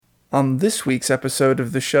On this week's episode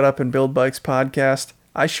of the Shut Up and Build Bikes podcast,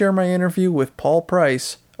 I share my interview with Paul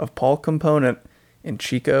Price of Paul Component in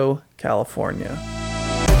Chico, California.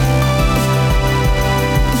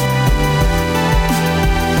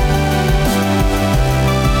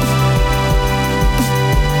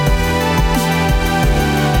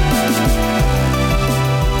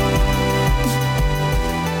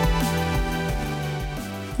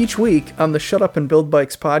 Each week on the Shut Up and Build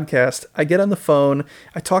Bikes podcast, I get on the phone,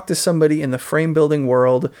 I talk to somebody in the frame building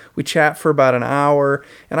world, we chat for about an hour,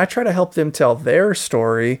 and I try to help them tell their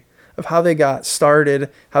story of how they got started,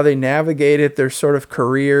 how they navigated their sort of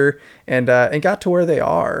career, and got to where they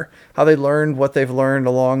are, how they learned what they've learned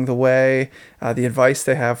along the way, the advice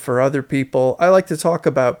they have for other people. I like to talk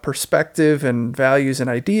about perspective and values and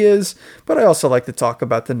ideas, but I also like to talk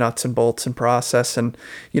about the nuts and bolts and process and,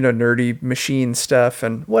 nerdy machine stuff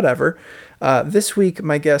and whatever. This week,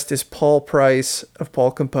 my guest is Paul Price of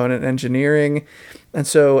Paul Component Engineering. And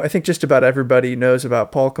so I think just about everybody knows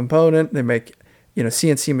about Paul Component. They make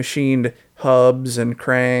CNC machined hubs and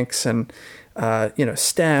cranks and,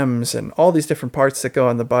 stems and all these different parts that go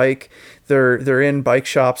on the bike. They're in bike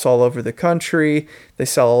shops all over the country. They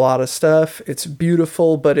sell a lot of stuff. It's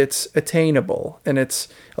beautiful, but it's attainable and it's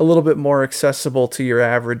a little bit more accessible to your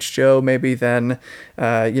average Joe, maybe than,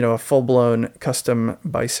 a full-blown custom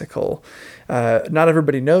bicycle. Not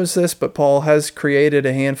everybody knows this, but Paul has created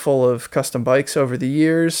a handful of custom bikes over the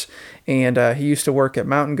years. And he used to work at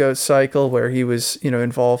Mountain Goat Cycle, where he was,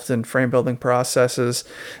 involved in frame building processes.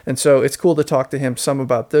 And so it's cool to talk to him some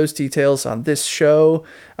about those details on this show.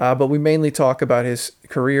 But we mainly talk about his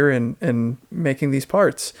career in making these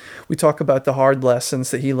parts. We talk about the hard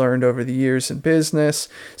lessons that he learned over the years in business.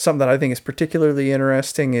 Something that I think is particularly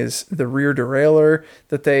interesting is the rear derailleur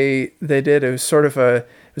that they did. It was sort of it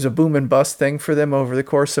was a boom and bust thing for them over the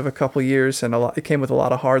course of a couple years, and it came with a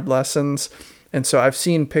lot of hard lessons. And so I've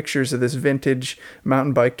seen pictures of this vintage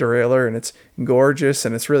mountain bike derailleur, and it's gorgeous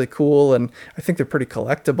and it's really cool, and I think they're pretty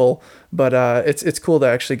collectible. But it's cool to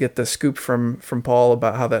actually get the scoop from Paul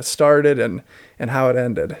about how that started and how it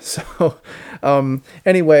ended. So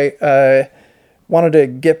anyway, wanted to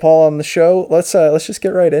get Paul on the show. Let's just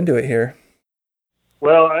get right into it here.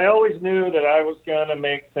 Well, I always knew that I was going to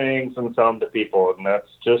make things and sell them to people, and that's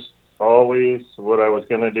just always what I was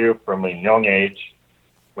going to do from a young age.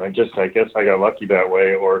 I guess I got lucky that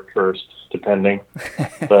way, or cursed, depending.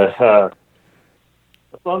 But I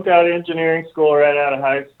flunked out of engineering school right out of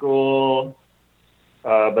high school,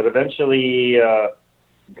 but eventually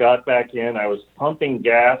got back in. I was pumping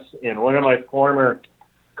gas, and one of my former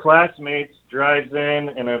classmates drives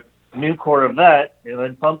in a new Corvette, and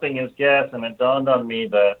then pumping his gas, and it dawned on me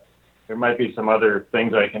that there might be some other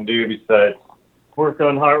things I can do besides work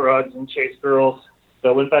on hot rods and chase girls. So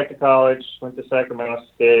I went back to college, went to Sacramento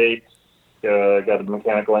State, got a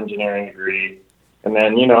mechanical engineering degree. And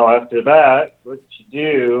then, after that, what you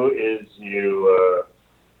do is you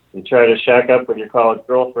try to shack up with your college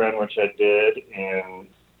girlfriend, which I did, and,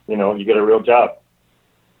 you get a real job.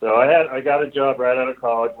 So I got a job right out of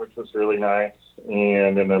college, which was really nice,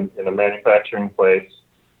 and in a manufacturing place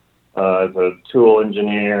as a tool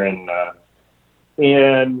engineer. And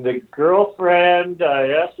the girlfriend, I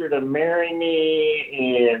asked her to marry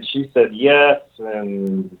me, and she said yes,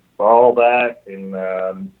 and all that, and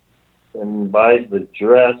buys the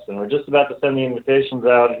dress, and we're just about to send the invitations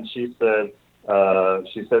out, and she says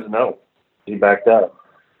no. She backed out.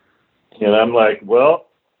 And I'm like, well,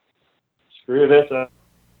 screw this.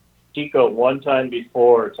 Chico one time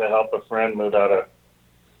before to help a friend move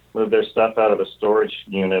their stuff out of a storage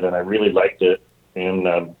unit, and I really liked it.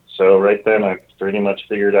 And so right then I pretty much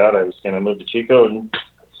figured out I was going to move to Chico and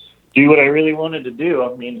do what I really wanted to do.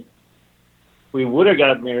 I mean, we would have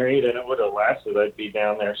got married and it would have lasted. I'd be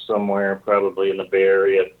down there somewhere, probably in the Bay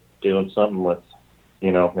Area, doing something with,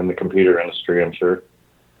 in the computer industry, I'm sure.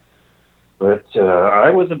 But I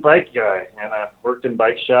was a bike guy, and I worked in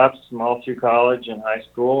bike shops all through college and high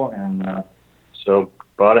school, and so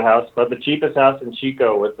bought the cheapest house in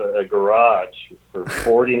Chico with a garage for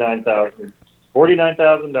 $49,000.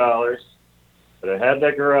 But I had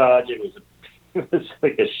that garage. It was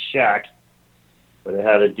like a shack, but it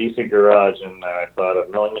had a decent garage, and I bought a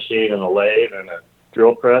milling machine and a lathe and a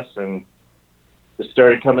drill press, and just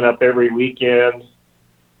started coming up every weekend.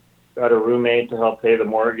 Got a roommate to help pay the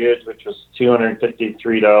mortgage, which was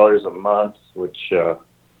 $253 a month, which that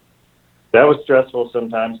was stressful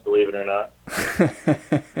sometimes, believe it or not.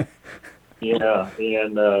 Yeah,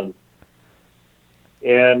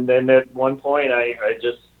 and then at one point I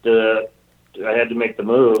just I had to make the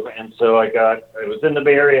move, and so I was in the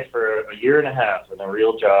Bay Area for a year and a half in a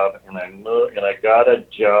real job, and I moved, and I got a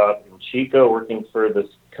job in Chico working for this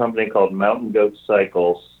company called Mountain Goat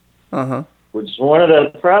Cycles, which is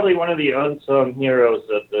probably one of the unsung heroes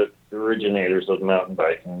of the originators of mountain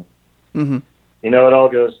biking. Mm-hmm. You know, it all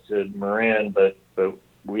goes to Marin, but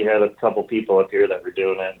we had a couple people up here that were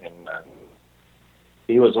doing it, and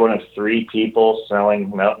he was one of 3 people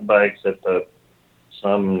selling mountain bikes at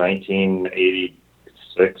some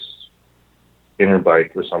 1986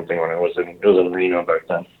 Interbike or something when it was in Reno back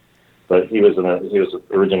then. But he was an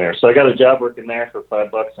originator. So I got a job working there for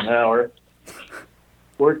 $5 an hour.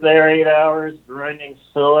 Worked there 8 hours, grinding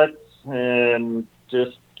fillets and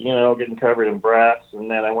just, getting covered in brass. And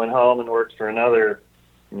then I went home and worked for another,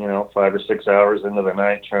 5 or 6 hours into the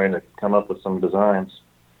night trying to come up with some designs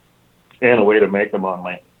and a way to make them on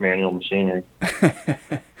my manual machinery.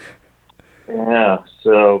 Yeah.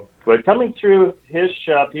 So, but coming through his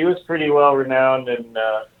shop, he was pretty well renowned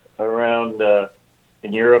around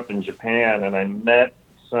in Europe and Japan, and I met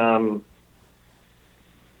some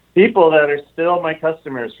people that are still my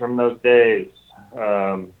customers from those days.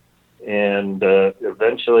 And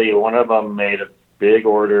eventually, one of them made a big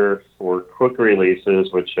order for quick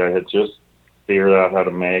releases, which I had just figured out how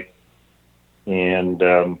to make, and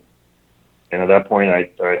at that point,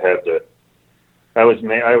 I had to.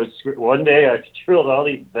 One day I drilled all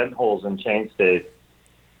these vent holes in chainstay,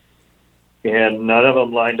 and none of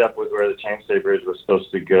them lined up with where the chainstay bridge was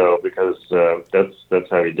supposed to go because that's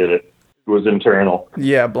how he did it. It was internal.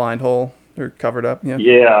 Yeah, blind hole or covered up. Yeah.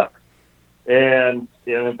 Yeah, and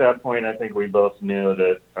at that point, I think we both knew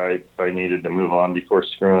that I needed to move on before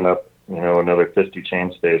screwing up, another 50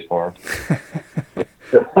 chainstays for him.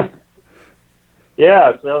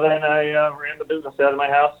 Yeah. So then I ran the business out of my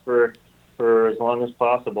house for as long as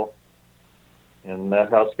possible, and that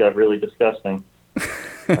house got really disgusting.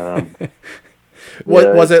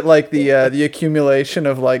 Was it like the accumulation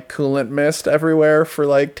of like coolant mist everywhere for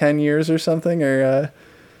like 10 years or something, or?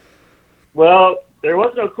 Well, there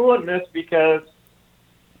was no coolant mist because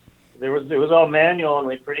it was all manual, and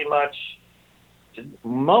we pretty much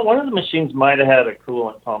one of the machines might have had a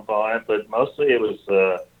coolant pump on it, but mostly it was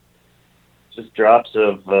just drops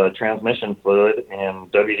of transmission fluid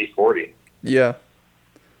and WD-40. Yeah.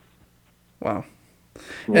 Wow.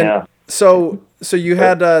 Yeah. And so you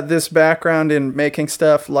had this background in making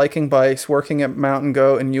stuff, liking bikes, working at Mountain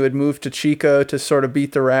Goat, and you had moved to Chico to sort of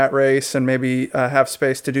beat the rat race and maybe have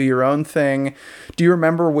space to do your own thing. Do you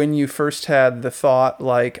remember when you first had the thought,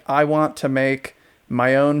 like, I want to make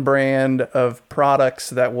my own brand of products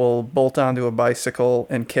that will bolt onto a bicycle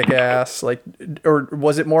and kick ass? Like, or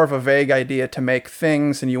was it more of a vague idea to make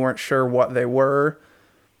things and you weren't sure what they were?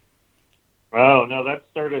 Oh, no, that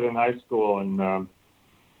started in high school, and I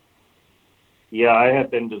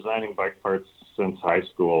had been designing bike parts since high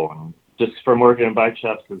school, and just from working in bike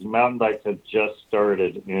shops, because mountain bikes had just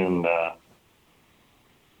started in,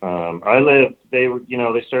 they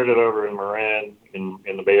started over in Marin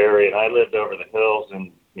in the Bay Area, and I lived over the hills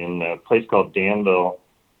in a place called Danville,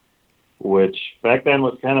 which back then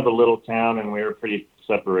was kind of a little town, and we were pretty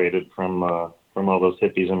separated from all those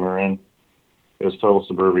hippies in Marin. It was total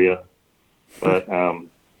suburbia. But I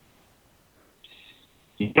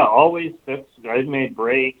made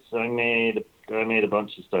brakes. I made a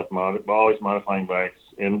bunch of stuff. Always modifying bikes,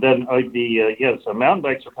 and then so mountain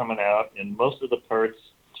bikes were coming out, and most of the parts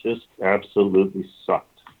just absolutely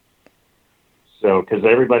sucked. So because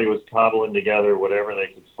everybody was cobbling together whatever they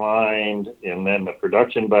could find, and then the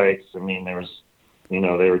production bikes. I mean, there was, they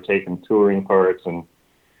were taking touring parts and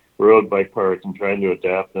road bike parts and trying to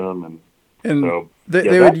adapt them and. And so,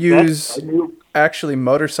 they would use actually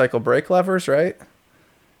motorcycle brake levers, right?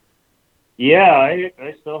 Yeah,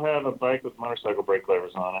 I still have a bike with motorcycle brake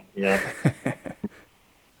levers on it. Yeah.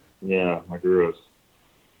 Yeah, my Guros.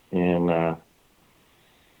 And,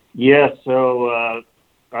 so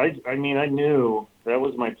I knew that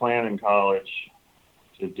was my plan in college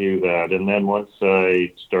to do that. And then once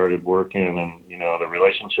I started working and, the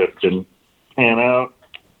relationship didn't pan out,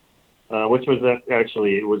 which was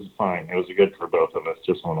actually, it was fine. It was good for both of us.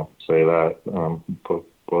 Just want to say that. Both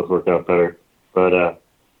worked out better. But, I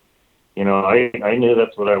knew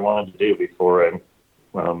that's what I wanted to do before I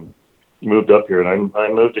moved up here. And I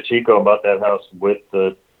moved to Chico and bought that house with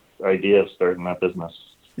the idea of starting that business.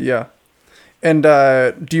 Yeah. And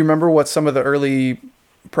do you remember what some of the early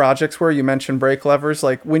projects were? You mentioned brake levers.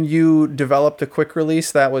 Like when you developed a quick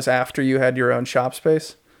release, that was after you had your own shop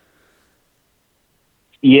space?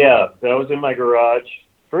 Yeah, that was in my garage.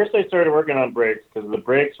 First, I started working on brakes because the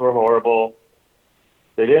brakes were horrible.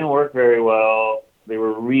 They didn't work very well. they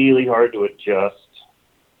were really hard to adjust.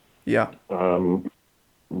 Yeah.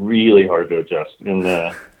 Really hard to adjust in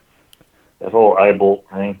that whole eye bolt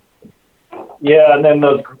thing. Yeah, and then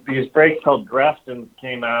these brakes called Grafton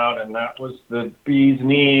came out, and that was the bee's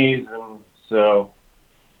knees, and so.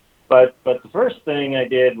 But the first thing I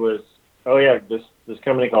did was, this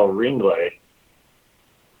company called Ringley.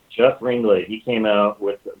 Jeff Ringley, he came out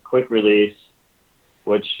with a quick release,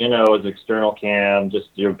 which, is external cam, just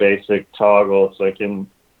your basic toggle. It's like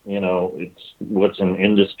it's what's in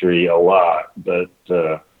industry a lot. But,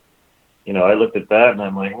 I looked at that and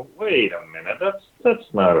I'm like, wait a minute,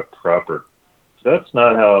 that's not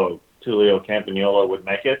how Tullio Campagnola would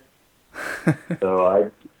make it.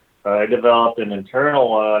 So I developed an internal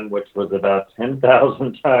one, which was about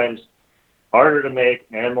 10,000 times harder to make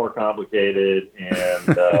and more complicated,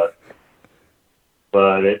 and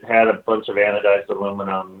but it had a bunch of anodized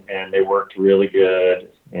aluminum, and they worked really good.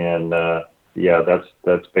 And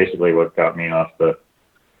that's basically what got me off the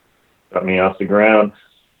ground.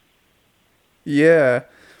 Yeah.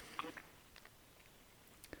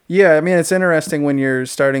 Yeah, I mean, it's interesting when you're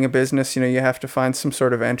starting a business, you have to find some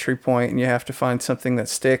sort of entry point, and you have to find something that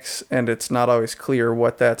sticks, and it's not always clear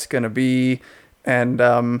what that's going to be. And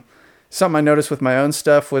something I noticed with my own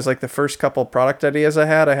stuff was like the first couple product ideas I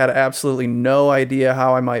had absolutely no idea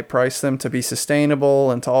how I might price them to be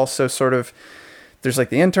sustainable, and to also sort of, there's like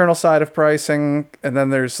the internal side of pricing, and then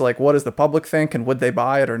there's like, what does the public think, and would they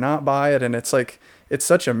buy it or not buy it? And it's like, it's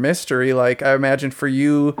such a mystery. Like, I imagine for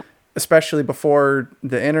you, especially before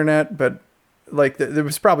the internet, but like there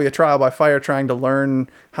was probably a trial by fire trying to learn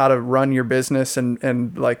how to run your business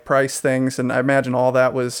and like price things. And I imagine all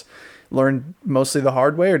that was learned mostly the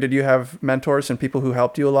hard way, or did you have mentors and people who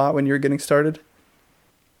helped you a lot when you were getting started?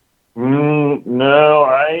 No,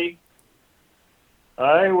 I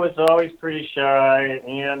was always pretty shy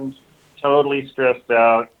and totally stressed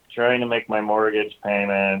out trying to make my mortgage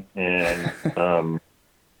payment. And,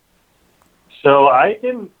 so I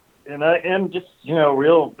didn't, and I am just,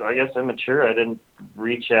 real, I guess, immature. I didn't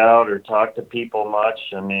reach out or talk to people much.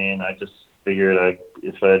 I mean, I just figured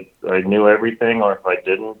if I knew everything, or if I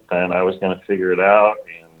didn't, then I was going to figure it out.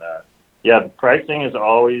 And the pricing is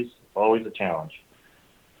always a challenge.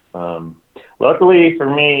 Luckily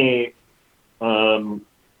for me,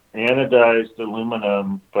 anodized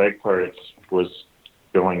aluminum bike parts was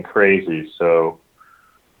going crazy. So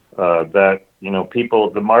that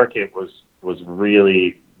the market was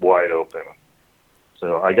really wide open.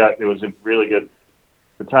 So it was a really good.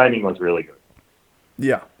 The timing was really good.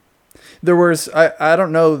 Yeah. There was, I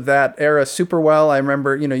don't know that era super well. I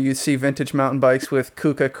remember, you'd see vintage mountain bikes with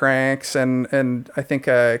Kuka cranks, and I think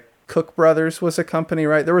Cook Brothers was a company,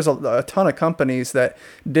 right? There was a ton of companies that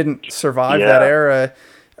didn't survive that era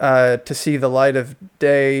to see the light of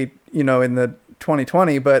day, in the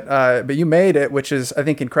 2020. But you made it, which is, I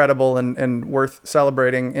think, incredible and worth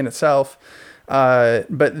celebrating in itself.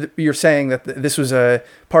 But you're saying that this was a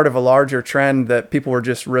part of a larger trend that people were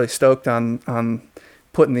just really stoked on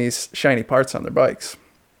putting these shiny parts on their bikes.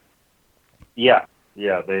 Yeah,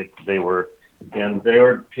 they were, and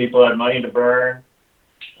people had money to burn,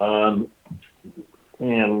 so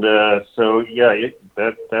that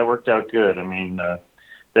worked out good. I mean,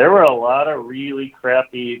 there were a lot of really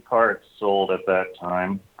crappy parts sold at that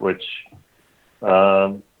time, which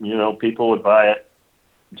people would buy it.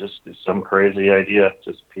 Just some crazy idea.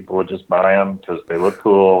 Just people would just buy them because they look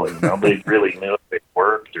cool, and nobody really knew if they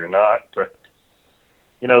worked or not. But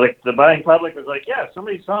the buying public was like, "Yeah,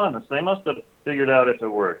 somebody's selling this. They must have figured out if it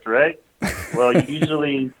worked, right?" Well,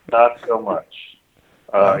 usually not so much,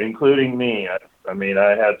 including me. I mean,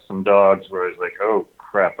 I had some dogs where I was like, "Oh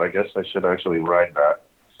crap! I guess I should actually ride that."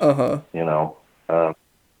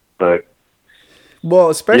 But well,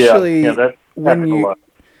 especially when you.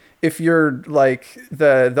 If you're like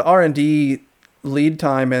the R&D lead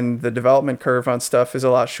time and the development curve on stuff is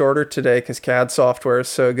a lot shorter today because CAD software is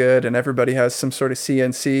so good and everybody has some sort of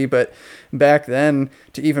CNC. But back then,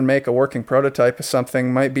 to even make a working prototype of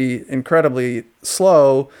something might be incredibly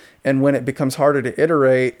slow. And when it becomes harder to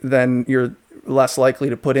iterate, then you're less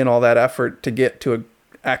likely to put in all that effort to get to an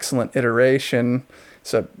excellent iteration.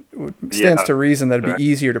 So it stands to reason that it'd be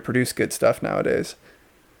easier to produce good stuff nowadays.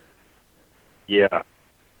 Yeah.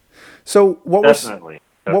 So what were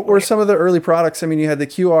some of the early products? I mean, you had the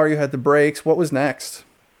QR, you had the brakes. What was next?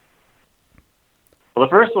 Well, the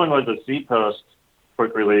first one was a seat post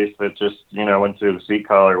quick release that just, went through the seat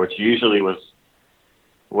collar, which usually was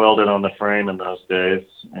welded on the frame in those days.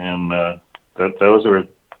 And those were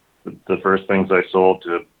the first things I sold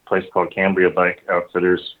to a place called Cambria Bike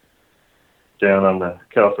Outfitters. down on the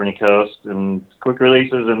California coast and quick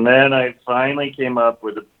releases. And then I finally came up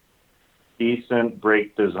with a decent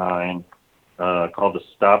brake design called the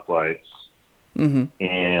stoplights. Mm-hmm.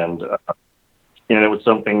 And it was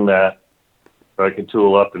something that I could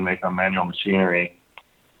tool up and make on manual machinery.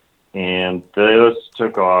 And those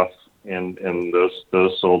took off, and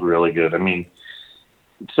those sold really good. I mean,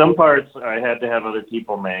 some parts I had to have other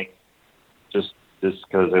people make just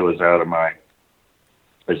because it was out of my,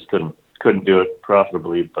 I just couldn't do it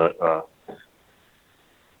profitably. But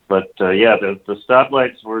yeah, the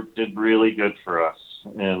stoplights did really good for us.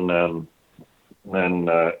 And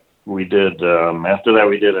then we did, after that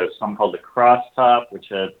we did something called the Cross Top, which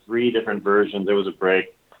had 3 different versions. There was a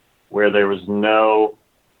brake where there was no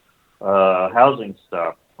housing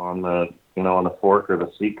stuff on the fork or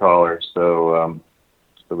the seat collar. So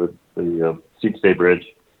the seat stay bridge.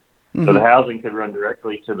 Mm-hmm. So the housing could run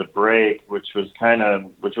directly to the brake, which was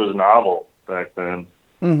novel back then.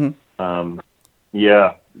 Mm-hmm.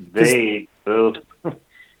 Yeah, they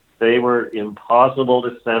were impossible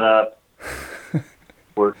to set up,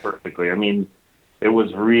 work perfectly. I mean, it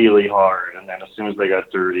was really hard. And then as soon as they got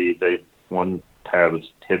dirty, one tab was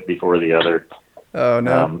hit before the other. Oh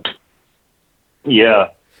no.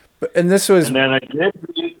 Yeah. And this was. And then I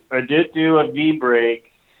did do a V brake.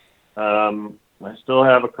 I still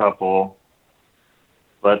have a couple,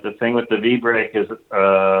 but the thing with the V brake is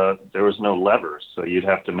there was no levers, so you'd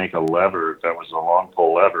have to make a lever that was a long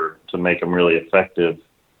pull lever to make them really effective.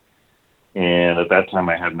 And at that time,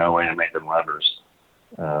 I had no way to make them levers.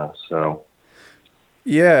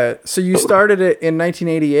 Yeah, so you started it in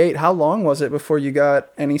 1988. How long was it before you got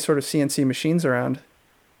any sort of CNC machines around?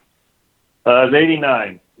 It was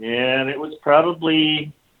 89, and it was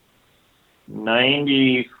probably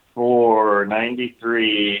 94,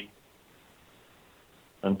 93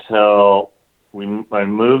 until I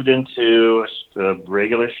moved into a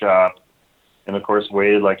regular shop, and of course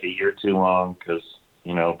waited like a year too long because,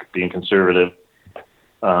 being conservative.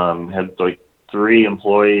 Had like 3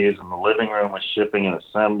 employees, and the living room was shipping and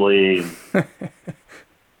assembly.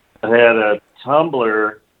 I had a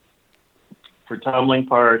tumbler for tumbling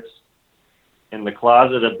parts in the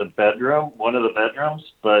closet of the bedroom, one of the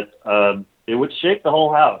bedrooms, but it would shake the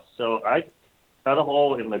whole house. So I cut a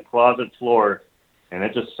hole in the closet floor, and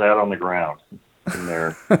it just sat on the ground in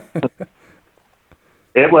there.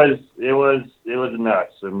 It was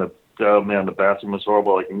nuts. And the bathroom was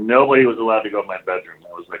horrible. Like, nobody was allowed to go in my bedroom.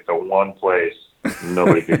 That was like the one place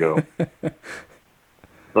nobody could go.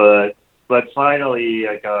 But finally,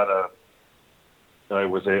 I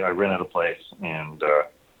rented a place, and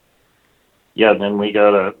then we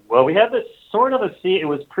had this sort of it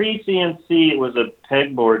was pre-CNC. It was a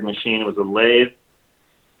pegboard machine. It was a lathe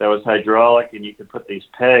that was hydraulic, and you could put these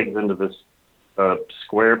pegs into this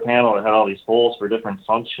square panel that had all these holes for different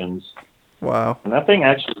functions. Wow. And that thing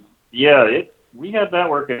actually, we had that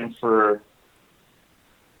working for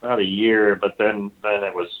about a year, but then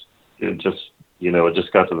it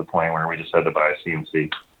just got to the point where we just had to buy a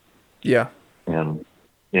CNC. Yeah. And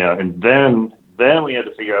then we had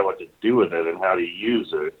to figure out what to do with it and how to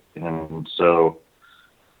use it. And so,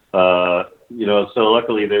 so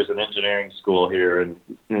luckily there's an engineering school here, and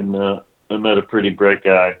I met a pretty bright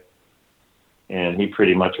guy, and he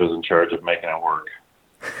pretty much was in charge of making it work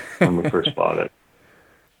when we first bought it.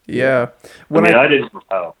 Yeah. I didn't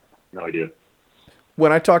know. No idea.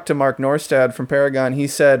 When I talked to Mark Norstad from Paragon, he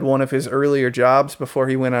said one of his earlier jobs before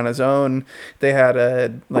he went on his own, they had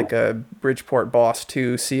a Bridgeport Boss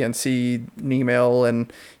 2 CNC knee mill,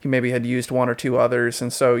 and he maybe had used 1 or 2 others.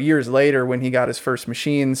 And so years later, when he got his first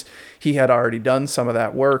machines, he had already done some of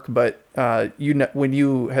that work. But when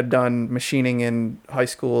you had done machining in high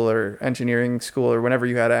school or engineering school, or whenever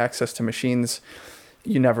you had access to machines,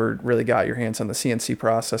 you never really got your hands on the CNC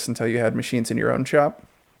process until you had machines in your own shop.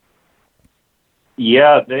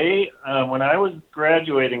 Yeah, when I was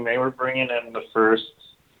graduating, they were bringing in the first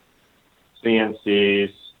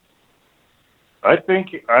CNCs. I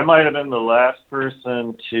think I might have been the last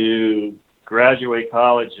person to graduate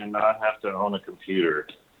college and not have to own a computer,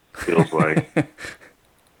 feels like.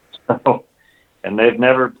 And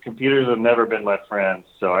computers have never been my friends,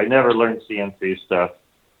 so I never learned CNC stuff.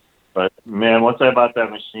 But man, once I bought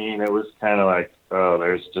that machine, it was kind of like, oh,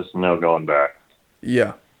 there's just no going back.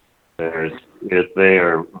 Yeah. They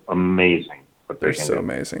are amazing. They're so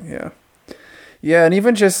amazing, yeah. Yeah, and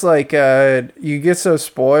even just like you get so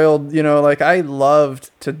spoiled, like I loved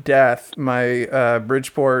to death my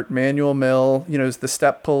Bridgeport manual mill. It's the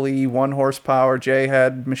step pulley 1 horsepower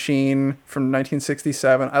J-head machine from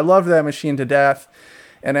 1967. I loved that machine to death.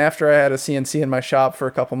 And after I had a CNC in my shop for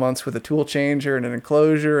a couple months with a tool changer and an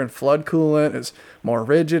enclosure and flood coolant, it was more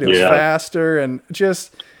rigid, it was faster, and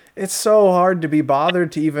just, it's so hard to be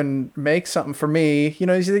bothered to even make something for me. You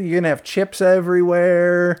know, you're going to have chips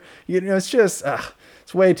everywhere. You know, it's just,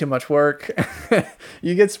 it's way too much work.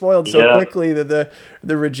 You get spoiled so quickly that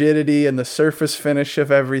the rigidity and the surface finish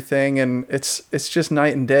of everything, and it's just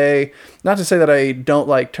night and day. Not to say that I don't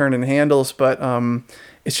like turning handles, but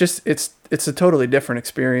it's just it's a totally different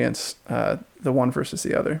experience, the one versus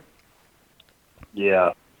the other.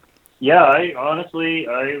 Yeah. I honestly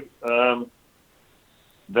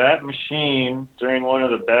that machine, during one of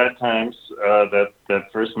the bad times, that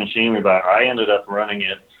first machine we bought, I ended up running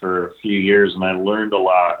it for a few years, and I learned a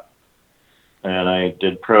lot. And I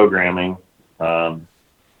did programming, but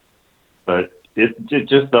it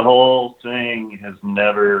just, the whole thing has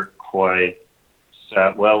never quite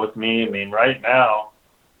sat well with me. I mean, right now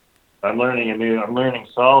I'm learning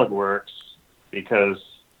SolidWorks because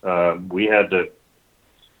we had to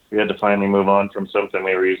finally move on from something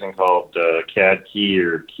we were using called CAD Key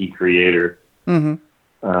or Key Creator. Mm-hmm.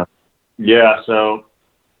 So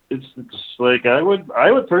it's like I would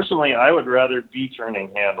personally rather be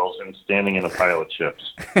turning handles and standing in a pile of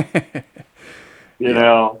chips. You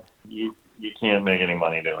know, you can't make any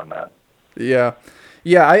money doing that. Yeah.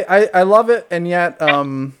 I love it, and yet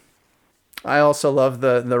I also love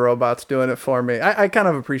the robots doing it for me. I kind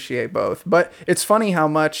of appreciate both, but it's funny how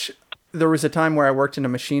much. There was a time where I worked in a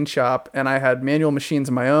machine shop and I had manual machines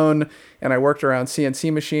of my own, and I worked around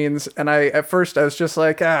CNC machines. And at first I was just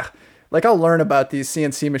like, I'll learn about these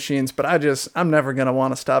CNC machines, but I'm never going to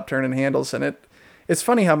want to stop turning handles. And it's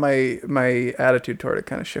funny how my attitude toward it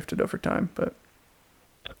kind of shifted over time, but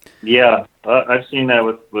yeah, I've seen that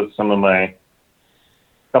with some of my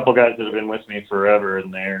couple guys that have been with me forever,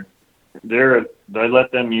 and I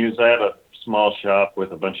let them use, I have a small shop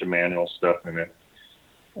with a bunch of manual stuff in it.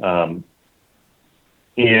 And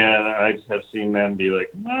I have seen them be like,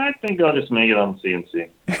 I think I'll just make it on CNC.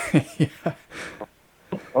 Yeah.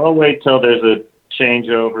 I'll wait till there's a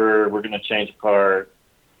changeover. We're going to change a part,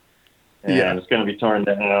 and it's going to be torn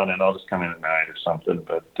down, and I'll just come in at night or something.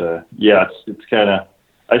 But it's kind of.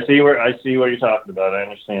 I see what you're talking about. I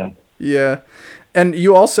understand. Yeah. And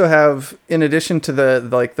you also have, in addition to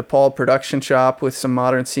the Paul production shop with some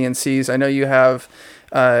modern CNCs, I know you have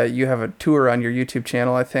a tour on your YouTube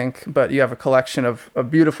channel, I think, but you have a collection of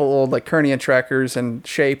beautiful old like Kearney and Trekkers and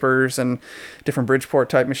Shapers and different Bridgeport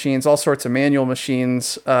type machines, all sorts of manual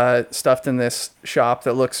machines stuffed in this shop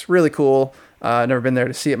that looks really cool. I've never been there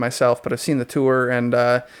to see it myself, but I've seen the tour, and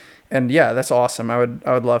yeah, that's awesome. I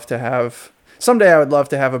would love to have. Someday I would love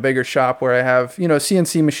to have a bigger shop where I have,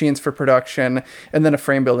 CNC machines for production, and then a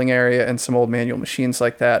frame building area and some old manual machines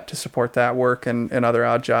like that to support that work and other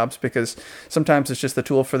odd jobs, because sometimes it's just the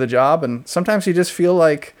tool for the job, and sometimes you just feel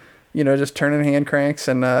like, just turning hand cranks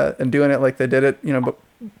and doing it like they did it,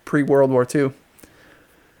 pre-World War II.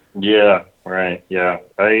 Yeah, right. Yeah.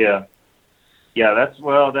 That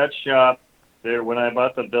shop there, when I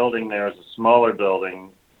bought the building, there was a smaller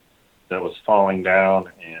building that was falling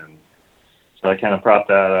down, and so I kind of propped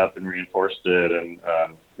that up and reinforced it and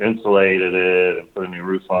insulated it and put a new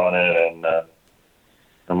roof on it. And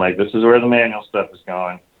I'm like, this is where the manual stuff is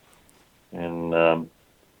going. And that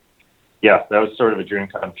was sort of a dream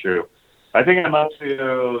come true. I think I'm up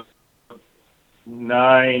to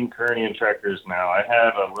 9 Kearney and Trekkers now. I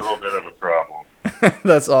have a little bit of a problem.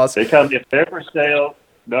 That's awesome. If they're for sale,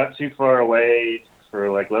 not too far away,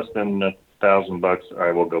 for like less than $1,000,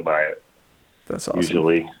 I will go buy it. That's awesome.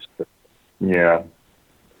 Usually. Yeah.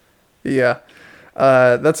 Yeah.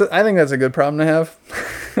 I think that's a good problem to have.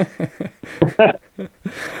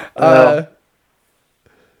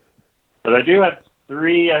 But I do have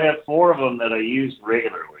 4 of them that I use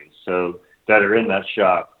regularly, so that are in that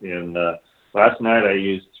shop. And last night I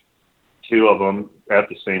used 2 of them at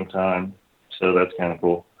the same time, so that's kind of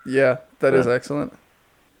cool. Yeah, that is excellent.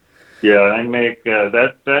 Yeah, I make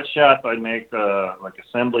that shop. I make like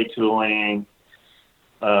assembly tooling,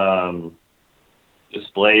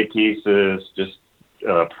 display pieces, just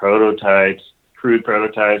prototypes, crude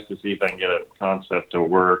prototypes to see if I can get a concept to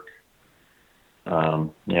work.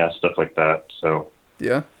 Stuff like that. So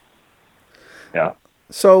yeah.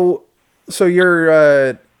 So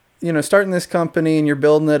you're starting this company and you're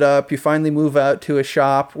building it up. You finally move out to a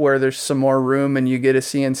shop where there's some more room and you get a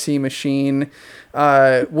CNC machine.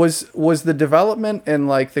 Was the development and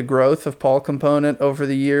like the growth of Paul Component over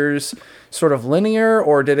the years sort of linear,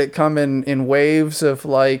 or did it come in waves of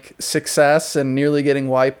like success and nearly getting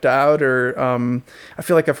wiped out? Or I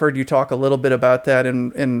feel like I've heard you talk a little bit about that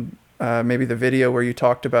in maybe the video where you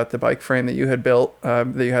talked about the bike frame that you had built,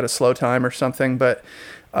 that you had a slow time or something. But,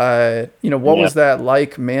 what was that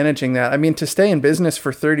like managing that? I mean, to stay in business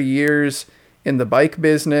for 30 years in the bike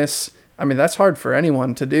business, I mean, that's hard for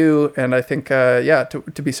anyone to do. And I think,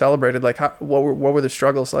 to be celebrated, like what were the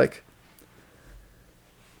struggles like?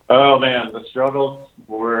 Oh man, the struggles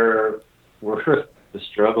were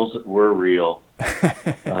real.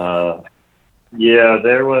 It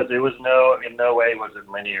was in no way was it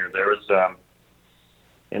linear. There was,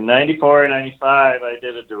 in 94 and 95, I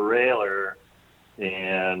did a derailleur,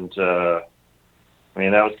 and, that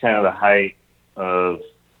was kind of the height of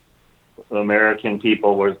American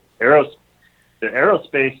people where the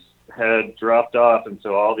aerospace had dropped off. And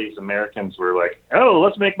so all these Americans were like, oh,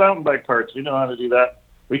 let's make mountain bike parts. We know how to do that.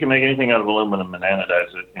 We can make anything out of aluminum and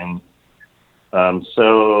anodize it. And,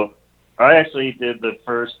 so I actually did the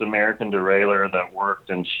first American derailleur that worked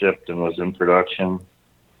and shipped and was in production.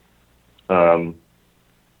 But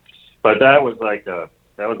that was like a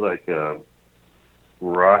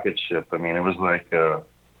rocket ship. I mean, it was like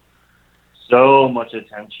so much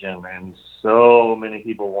attention and so many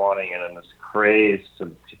people wanting it and this craze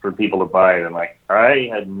for people to buy it. And like, I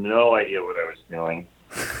had no idea what I was doing.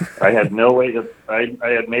 I had no way to. I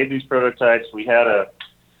had made these prototypes. We had a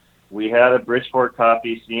Bridgeport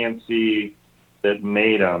copy CNC that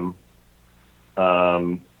made them.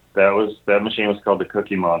 That machine was called the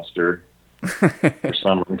Cookie Monster for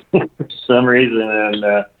some reason, and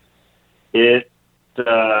I didn't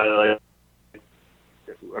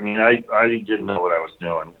know what I was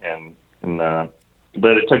doing,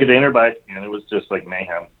 but it took it to Interbike, and it was just like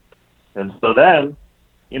mayhem. And so then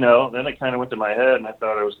it kind of went to my head, and I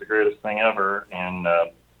thought it was the greatest thing ever, and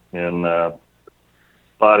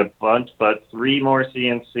bought 3 more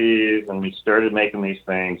CNCs, and we started making these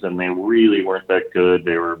things, and they really weren't that good.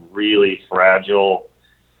 They were really fragile,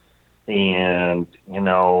 and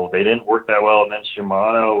they didn't work that well. And then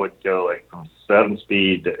Shimano would go like from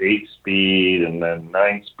 7-speed to 8-speed, and then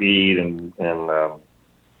 9-speed, and that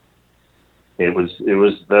was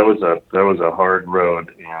a hard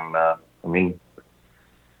road.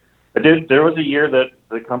 And there was a year that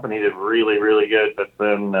the company did really, really good, but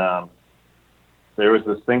then there was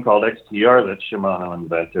this thing called XTR that Shimano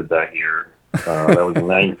invented that year. That was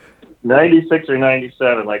 96 or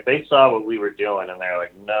 97. Like, they saw what we were doing, and they're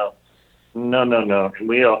like, no. And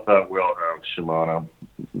we all thought, well, Shimano,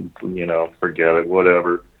 forget it,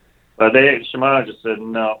 whatever. But Shimano just said,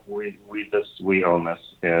 no, we own this.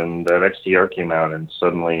 And that XTR came out, and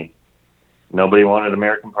suddenly nobody wanted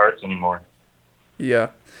American parts anymore. Yeah.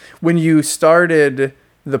 When you started,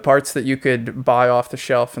 the parts that you could buy off the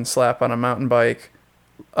shelf and slap on a mountain bike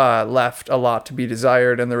left a lot to be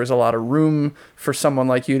desired, and there was a lot of room for someone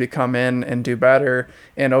like you to come in and do better.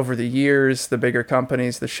 And over the years, the bigger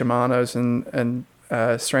companies, the Shimanos and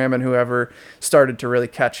SRAM and whoever, started to really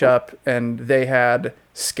catch up, and they had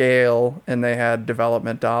scale and they had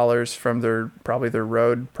development dollars from their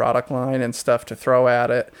road product line and stuff to throw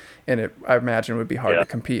at it. And I imagine it would be hard to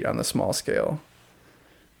compete on the small scale.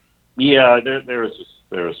 Yeah, there was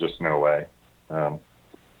just no way. So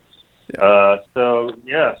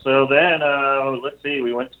then, let's see,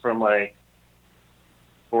 we went from like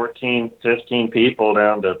 14, 15 people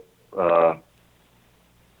down to,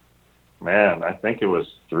 I think it was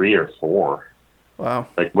 3 or 4. Wow.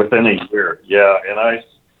 Like within a year. Yeah. And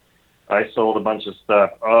I sold a bunch of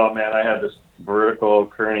stuff. Oh man, I had this vertical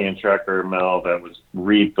Kearney and Trekker mill that was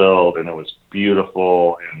rebuilt, and it was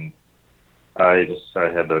beautiful, and I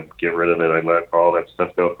had to get rid of it. I let all that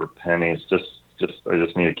stuff go for pennies. I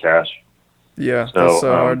just needed cash. Yeah, that's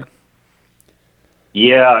so hard.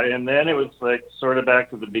 Yeah, and then it was like sort of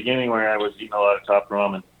back to the beginning where I was eating a lot of Top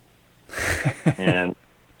Ramen and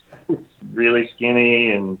really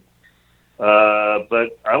skinny, and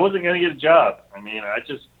but I wasn't going to get a job. I mean, I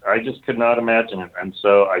just could not imagine it, and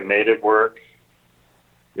so I made it work.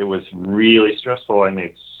 It was really stressful. I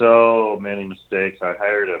made so many mistakes. I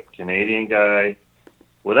hired a Canadian guy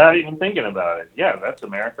without even thinking about it. Yeah, that's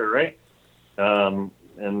America, right? And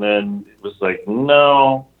then it was like,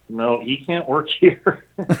 no, he can't work here.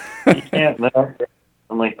 He can't. No.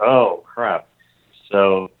 I'm like, oh crap.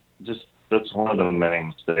 So that's one of the many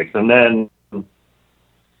mistakes. And then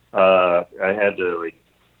I had to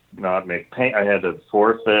not make paint. I had to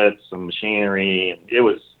forfeit some machinery. It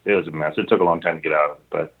was a mess. It took a long time to get out of it,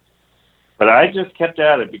 but I just kept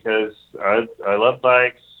at it because I love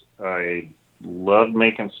bikes. I love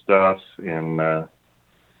making stuff, and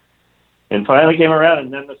finally came around.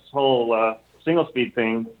 And then this whole single speed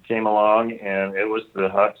thing came along, and it was the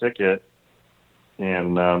hot ticket,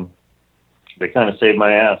 and they kind of saved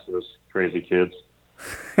my ass, those crazy kids.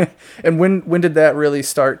 And when did that really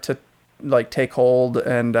start to like take hold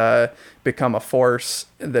and become a force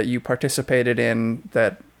that you participated in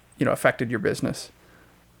that, you know, affected your business?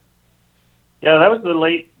 Yeah, that was the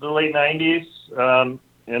late '90s,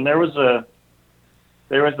 and there was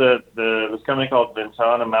this company called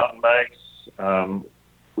Ventana Mountain Bikes,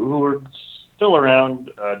 who were still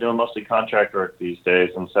around, doing mostly contract work these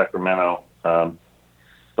days in Sacramento.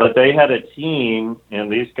 But they had a team,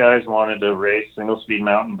 and these guys wanted to race single-speed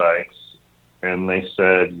mountain bikes, and they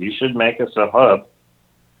said, you should make us a hub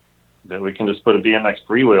that we can just put a BMX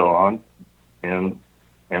freewheel on. And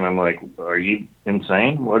I'm like, are you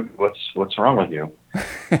insane? What's wrong with you?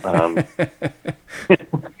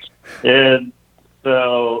 And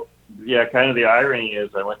so, yeah, kind of the irony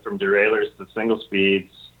is I went from derailleurs to single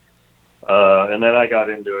speeds. And then I got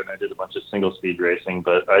into it and I did a bunch of single speed racing,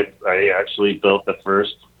 but I actually built the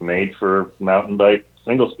first made for mountain bike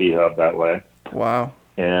single speed hub that way. Wow.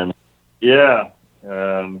 And yeah,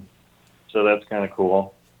 so that's kind of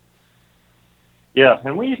cool. Yeah,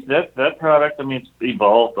 and that product, I mean, it's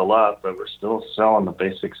evolved a lot, but we're still selling the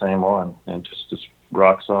basic same one and just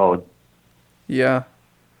rock solid. Yeah.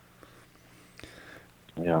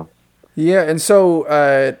 Yeah. Yeah, and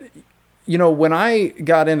so you know, when I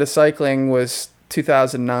got into cycling was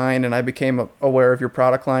 2009, and I became aware of your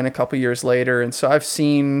product line a couple years later, and so I've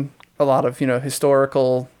seen a lot of, you know,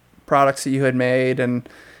 historical products that you had made, and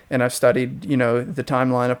I've studied, you know, the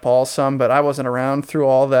timeline of Paul some, but I wasn't around through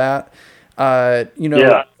all that. You know,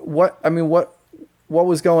 yeah. what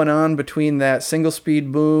was going on between that single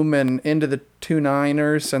speed boom and into the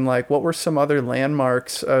 2.9ers, and like what were some other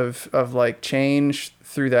landmarks of like change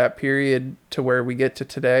through that period to where we get to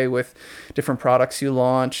today with different products you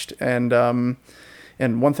launched? And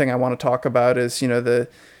one thing I want to talk about is, you know, the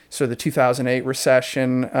 2008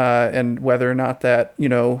 recession, and whether or not that, you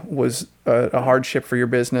know, was a hardship for your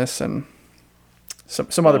business, and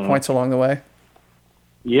some other points along the way.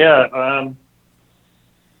 Yeah.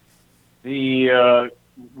 We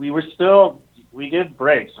did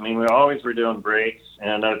brakes. I mean, we always were doing brakes.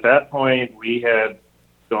 And at that point we had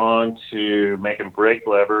gone to making brake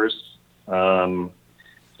levers. So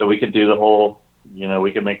we could do the whole, you know,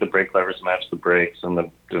 we could make the brake levers match the brakes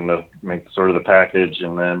and make sort of the package.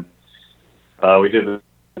 And then, we did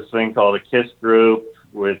this thing called a KISS group,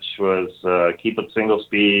 which was, keep it single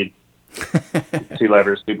speed, 2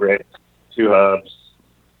 levers, 2 brakes, 2 hubs.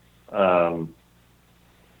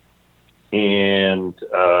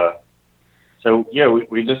 So yeah,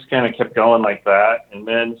 we just kind of kept going like that. And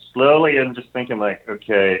then slowly I'm just thinking like,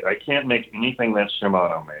 okay, I can't make anything that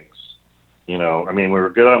Shimano makes. You know, I mean, we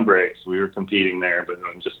were good on brakes. We were competing there, but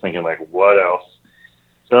I'm just thinking like, what else?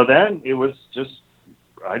 So then it was just,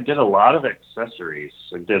 I did a lot of accessories.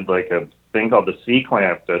 I did like a thing called the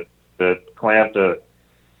C-clamp that clamped a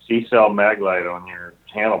C-cell maglite on your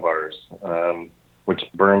handlebars, which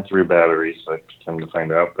burned through batteries, I come to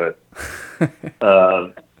find out. But,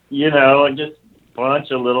 you know, and just a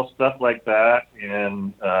bunch of little stuff like that.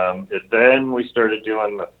 And then we started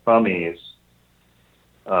doing the thummies,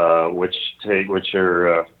 which take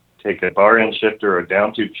a bar end shifter or a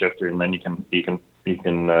down tube shifter, and then you can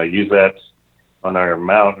use that on our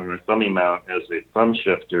mount, on our thummy mount, as a thumb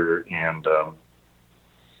shifter. And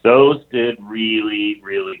those did really,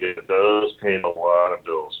 really good. Those paid a lot of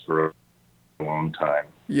bills for a long time.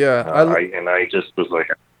 Yeah. I just was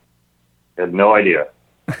like, I had no idea.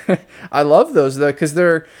 I love those though, because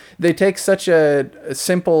they take such a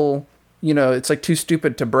simple, you know, it's like too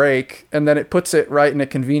stupid to break, and then it puts it right in a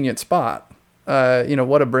convenient spot. You know,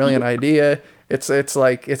 what a brilliant idea. It's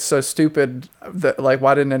like, it's so stupid that, like,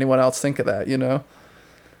 why didn't anyone else think of that, you know?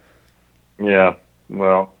 Yeah.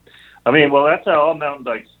 Well, that's how all mountain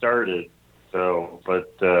bikes started. So,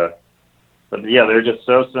 but yeah, they're just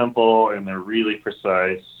so simple and they're really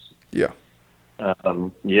precise. Yeah.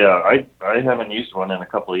 Yeah, I haven't used one in a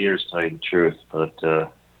couple of years, to tell you the truth,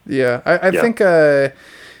 but yeah, I think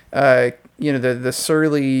you know, the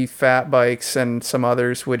Surly fat bikes and some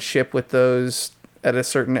others would ship with those at a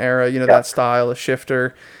certain era, you know, that style of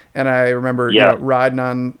shifter. And I remember you know, riding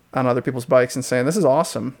on other people's bikes and saying, this is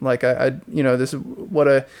awesome. Like I you know, this is what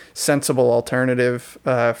a sensible alternative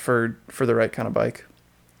for the right kind of bike.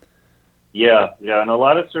 Yeah, and a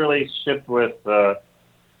lot of Surly shipped with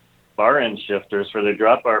bar end shifters for their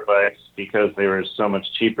drop bar bikes because they were so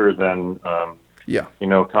much cheaper than you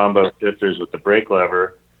know, combo shifters with the brake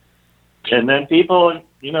lever. And then people,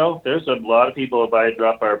 you know, there's a lot of people who buy a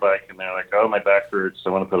drop bar bike and they're like, oh, my back hurts, I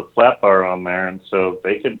want to put a flat bar on there. And so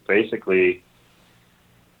they could basically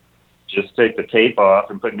just take the tape off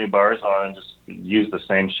and put new bars on and just use the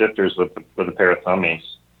same shifters with a pair of thummies.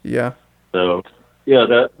 Yeah. So yeah,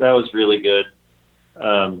 that was really good.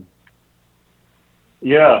 Um,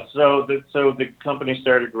 yeah, so the company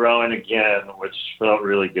started growing again, which felt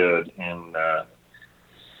really good, and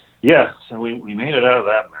yeah, so we made it out of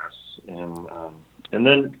that mess, and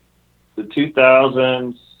then the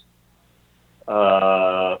 2000s,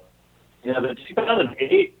 the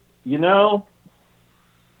 2008,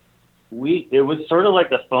 it was sort of like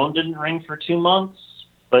the phone didn't ring for 2 months,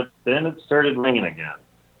 but then it started ringing again.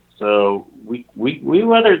 So we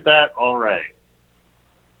weathered that all right.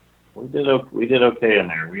 We did okay in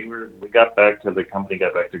there. The company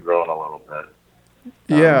got back to growing a little bit.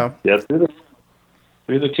 Yeah. Yeah, through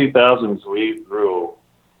the 2000s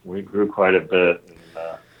we grew quite a bit, and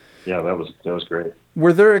yeah, that was great.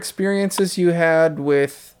 Were there experiences you had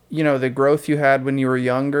with, the growth you had when you were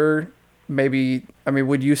younger? Maybe, I mean,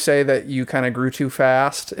 would you say that you kind of grew too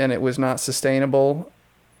fast and it was not sustainable?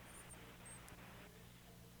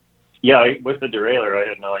 Yeah, with the derailleur, I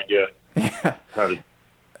had no idea Yeah. how to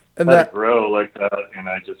And let that, it grow like that, and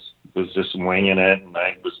I was just winging it, and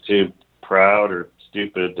I was too proud or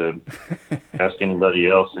stupid to ask anybody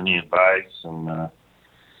else any advice. And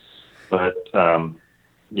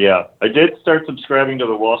yeah, I did start subscribing to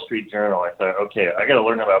the Wall Street Journal. I thought, okay, I got to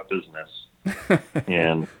learn about business,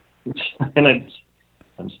 and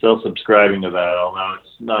I'm still subscribing to that, although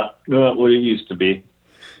it's not what it used to be.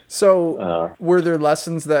 so were there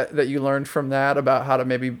lessons that you learned from that about how to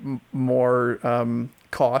maybe more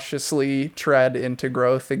cautiously tread into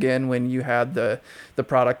growth again when you had the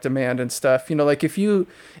product demand and stuff? Like if you're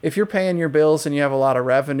paying your bills and you have a lot of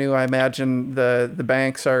revenue, I imagine the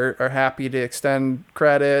banks are happy to extend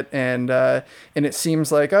credit, and it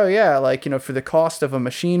seems like, oh yeah, like, for the cost of a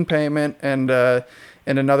machine payment and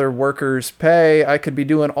another worker's pay, I could be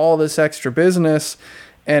doing all this extra business.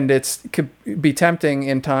 And could be tempting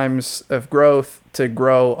in times of growth to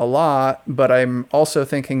grow a lot, but I'm also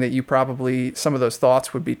thinking that you probably, some of those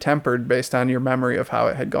thoughts would be tempered based on your memory of how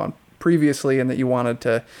it had gone previously, and that you wanted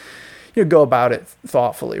to go about it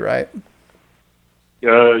thoughtfully, right?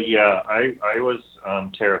 Yeah, I was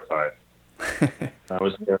terrified. I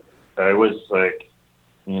was like,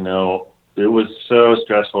 it was so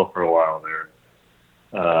stressful for a while there.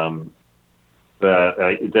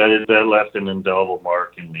 That left an indelible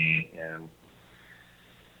mark in me,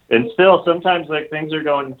 and still sometimes, like, things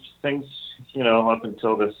up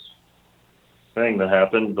until this thing that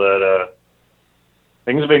happened, but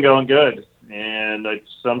things have been going good, and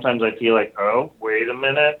sometimes I feel like, oh, wait a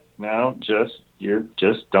minute, no, just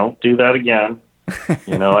don't do that again.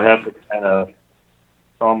 I have to kind of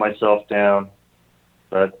calm myself down,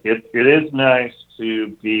 but it is nice to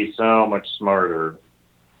be so much smarter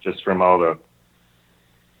just from all the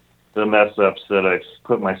mess ups that I've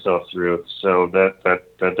put myself through. So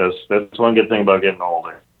that's one good thing about getting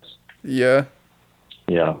older. Yeah.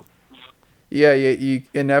 Yeah. Yeah. You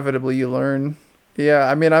inevitably you learn. Yeah.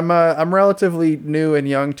 I mean, I'm relatively new and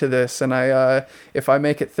young to this, and if I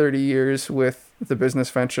make it 30 years with the business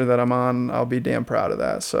venture that I'm on, I'll be damn proud of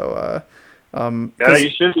that. So, yeah, you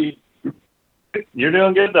should be. You're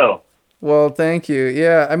doing good though. Well, thank you.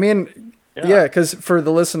 Yeah. I mean, yeah, because for the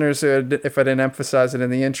listeners, if I didn't emphasize it in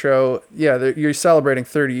the intro, yeah, you're celebrating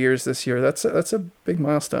 30 years this year. That's a big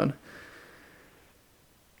milestone.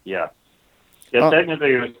 Yeah. Yeah,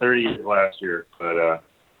 technically it was 30 years last year, but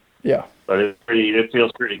yeah. But it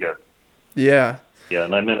feels pretty good. Yeah. Yeah,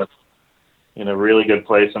 and I'm in a really good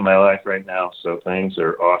place in my life right now, so things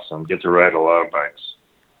are awesome. Get to ride a lot of bikes.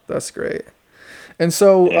 That's great. And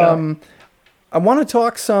so I want to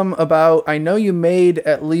talk some about, I know you made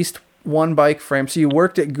at least one bike frame. So you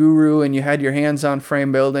worked at Guru and you had your hands on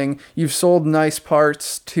frame building. You've sold nice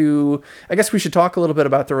parts to, I guess we should talk a little bit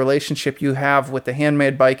about the relationship you have with the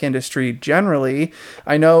handmade bike industry generally.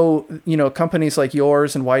 I know, companies like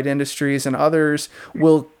yours and White Industries and others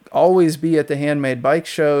will always be at the handmade bike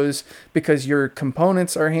shows because your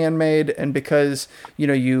components are handmade and because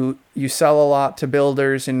you sell a lot to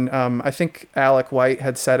builders. And I think Alec White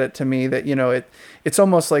had said it to me that it's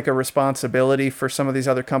almost like a responsibility for some of these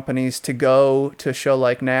other companies to go to a show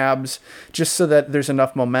like NABS just so that there's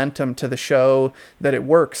enough momentum to the show that it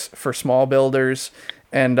works for small builders.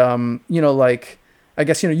 And I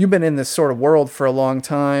guess you've been in this sort of world for a long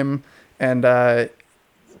time, and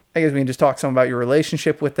I guess we can just talk some about your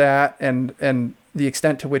relationship with that and the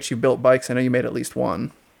extent to which you built bikes. I know you made at least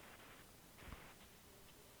one.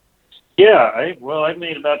 Yeah, I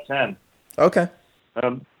made about 10. Okay.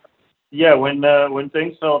 Yeah, when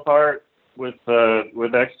things fell apart with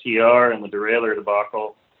XTR and the derailleur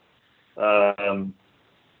debacle, I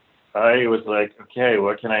was like, okay,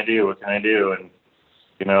 what can I do? And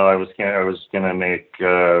I was gonna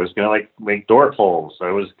like make door pulls.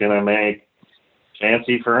 I was gonna make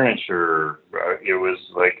fancy furniture. It was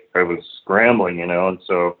like I was scrambling, and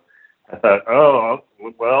so I thought,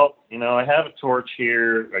 well, I have a torch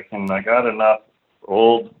here. I got enough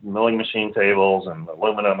old milling machine tables and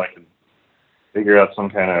aluminum. I can figure out some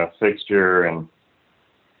kind of fixture, and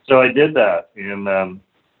so I did that, and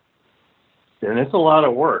it's a lot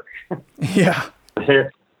of work. Yeah.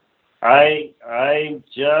 I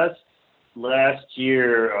just last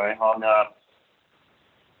year I hung up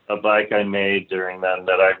a bike I made during that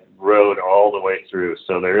I rode all the way through.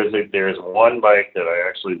 So there's one bike that I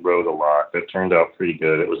actually rode a lot that turned out pretty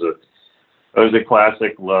good. It was a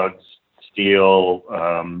classic lug steel,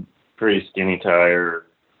 pretty skinny tire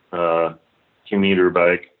commuter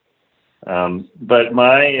bike. But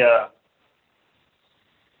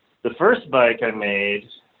the first bike I made,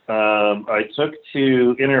 I took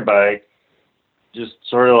to Interbike, just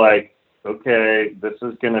sort of like, okay, this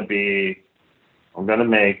is going to be,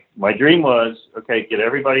 my dream was, okay, get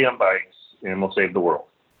everybody on bikes and we'll save the world.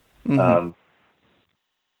 Mm-hmm.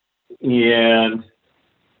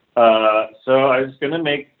 So I was going to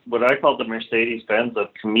make what I called the Mercedes-Benz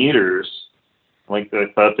of commuters. Like I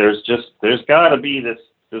thought there's got to be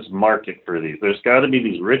this market for these. There's got to be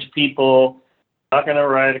these rich people not going to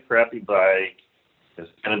ride a crappy bike.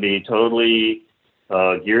 It's going to be totally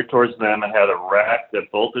geared towards them. It had a rack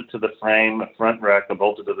that bolted to the frame, a front rack that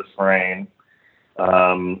bolted to the frame,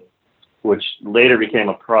 which later became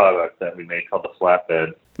a product that we made called the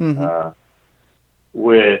Flatbed, Mm-hmm.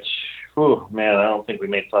 which, man, I don't think we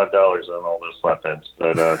made $5 on all those flatbeds.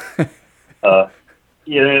 But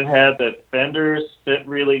it had the fenders fit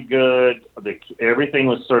really good. Everything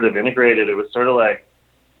was sort of integrated. It was sort of like,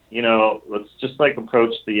 let's just like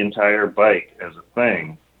approach the entire bike as a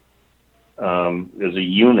thing, as a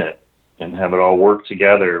unit, and have it all work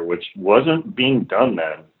together, which wasn't being done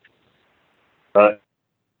then. But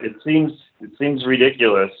it seems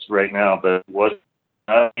ridiculous right now, but it was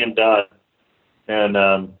not being done. And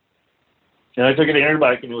I took it to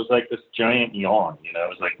Interbike, and it was like this giant yawn. It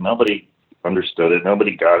was like nobody understood it,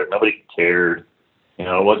 nobody got it, nobody cared.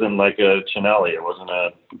 It wasn't like a Cinelli. It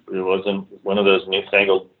wasn't one of those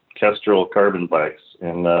newfangled Kestrel carbon bikes,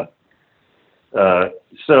 and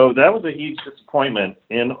so that was a huge disappointment.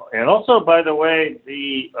 And also, by the way,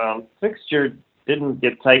 the fixture didn't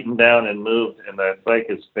get tightened down and moved, and that bike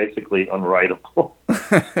is basically unrideable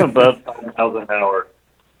above 5 miles an hour.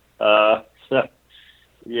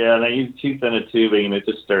 And I used too thin a tubing, and it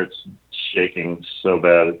just starts shaking so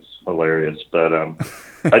bad. It's hilarious. But I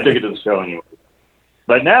took it to the show anyway.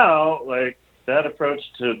 But now, like, that approach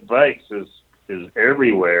to bikes is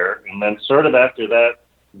everywhere. And then sort of after that,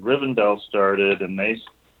 Rivendell started, and they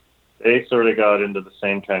sort of got into the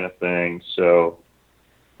same kind of thing. So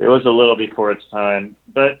it was a little before its time,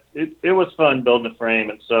 but it was fun building a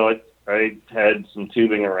frame. And so I had some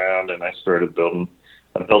tubing around, and I started building.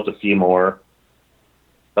 I built a few more.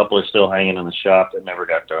 A couple are still hanging in the shop that never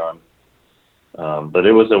got done. But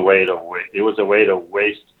it was a way to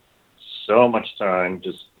waste so much time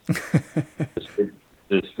just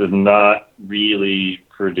to not really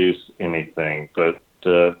produce anything. But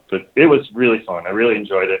it was really fun. I really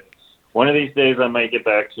enjoyed it. One of these days I might get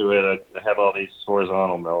back to it. I have all these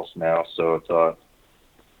horizontal mills now, so I thought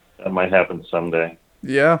that might happen someday.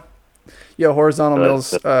 Yeah. Yeah, horizontal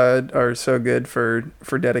mills are so good for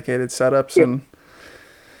dedicated setups, and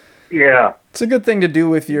yeah, it's a good thing to do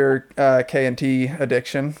with your K&T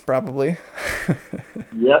addiction, probably.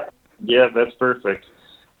 Yeah, that's perfect.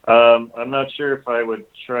 I'm not sure if I would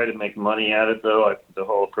try to make money at it, though. The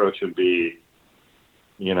whole approach would be,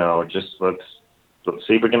 just let's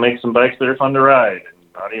see if we can make some bikes that are fun to ride, and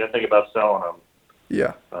not even think about selling them.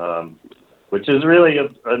 Yeah. Which is really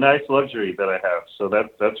a nice luxury that I have. So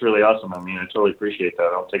that's really awesome. I mean, I totally appreciate that.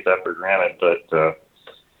 I don't take that for granted, but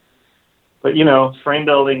frame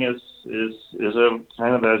building is a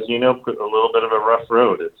kind of, as a little bit of a rough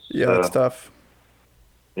road. It's tough.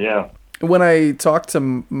 Yeah. When I talked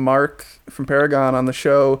to Mark from Paragon on the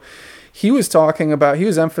show, he was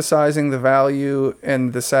emphasizing the value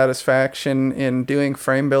and the satisfaction in doing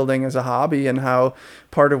frame building as a hobby, and how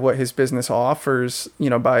part of what his business offers,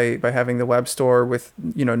 by having the web store with,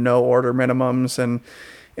 no order minimums and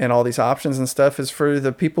all these options and stuff, is for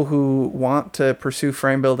the people who want to pursue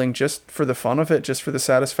frame building just for the fun of it, just for the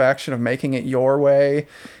satisfaction of making it your way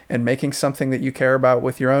and making something that you care about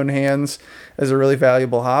with your own hands, as a really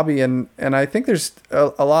valuable hobby. And I think there's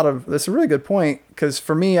a lot of, that's a really good point, because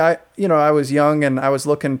for me, I was young and I was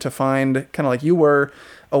looking to find, kind of like you were,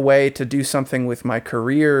 a way to do something with my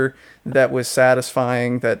career that was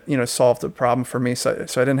satisfying, that, you know, solved the problem for me. So I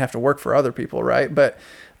didn't have to work for other people. Right. But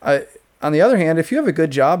on the other hand, if you have a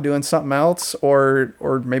good job doing something else, or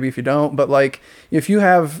maybe if you don't, but like if you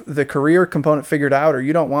have the career component figured out, or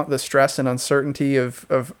you don't want the stress and uncertainty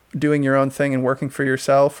of doing your own thing and working for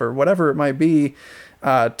yourself or whatever it might be,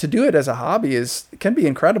 to do it as a hobby can be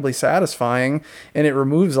incredibly satisfying, and it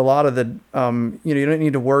removes a lot of the, you don't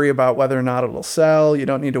need to worry about whether or not it'll sell. You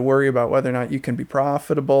don't need to worry about whether or not you can be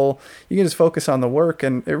profitable. You can just focus on the work,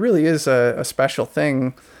 and it really is a special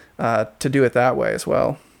thing to do it that way as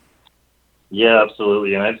well. Yeah,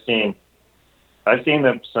 absolutely. And I've seen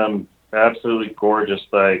some absolutely gorgeous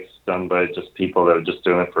bikes done by just people that are just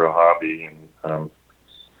doing it for a hobby,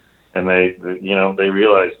 and they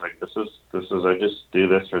realize like this is I just do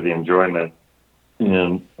this for the enjoyment,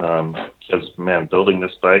 and because man, building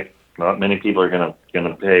this bike, not many people are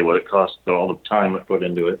gonna pay what it costs, all the time I put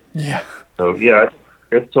into it. Yeah. So yeah,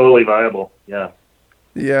 it's totally viable. Yeah.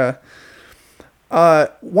 Yeah.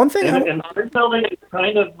 One thing, and bike building is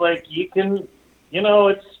kind of like you can,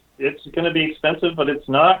 it's going to be expensive, but it's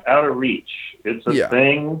not out of reach. It's a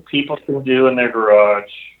thing people can do in their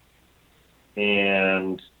garage,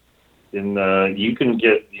 and you can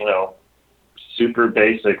get, super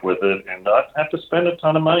basic with it and not have to spend a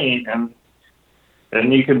ton of money, and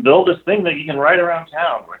you can build this thing that you can ride around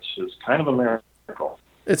town, which is kind of a miracle.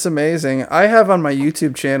 It's amazing. I have on my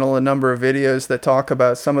YouTube channel a number of videos that talk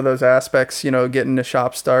about some of those aspects, getting the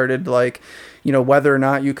shop started, like, whether or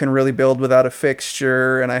not you can really build without a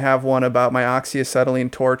fixture. And I have one about my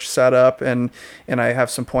oxyacetylene torch setup, and I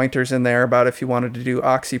have some pointers in there about if you wanted to do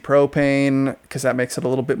oxypropane, because that makes it a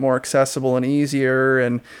little bit more accessible and easier,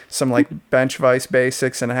 and some like bench vise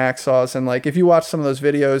basics and hacksaws. And like, if you watch some of those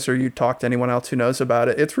videos, or you talk to anyone else who knows about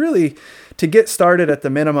it, it's really to get started at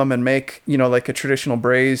the minimum and make, like a traditional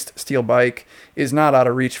brazed steel bike is not out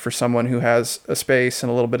of reach for someone who has a space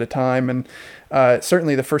and a little bit of time. And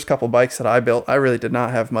certainly the first couple bikes that I built, I really did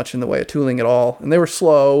not have much in the way of tooling at all. And they were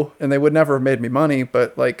slow, and they would never have made me money,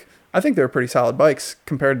 but like, I think they were pretty solid bikes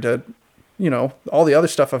compared to, all the other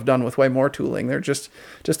stuff I've done with way more tooling. They're just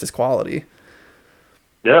as quality.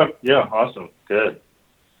 Yeah. Awesome. Good.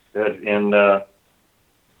 And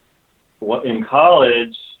in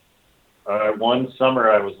college, one summer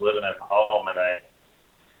I was living at home, and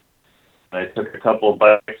I took a couple of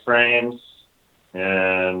bike frames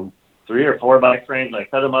and 3 or 4 bike frames, and I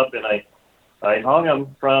cut them up, and I hung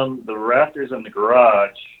them from the rafters in the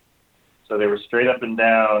garage, so they were straight up and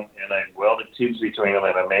down, and I welded tubes between them,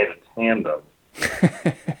 and I made a tandem.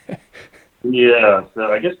 Yeah,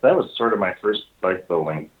 so I guess that was sort of my first bike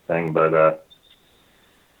building thing, but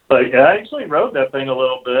I actually rode that thing a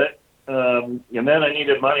little bit, and then I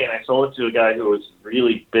needed money, and I sold it to a guy who was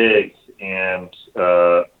really big, and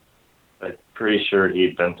I'm pretty sure he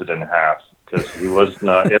bent it in half, because he was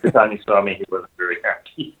not, every time he saw me, he wasn't very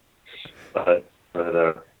happy. But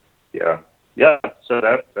yeah. So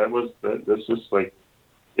this was like,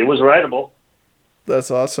 it was rideable.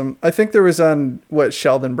 That's awesome. I think there was on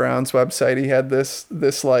Sheldon Brown's website, he had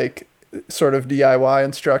this like sort of DIY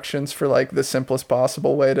instructions for like the simplest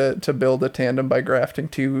possible way to build a tandem by grafting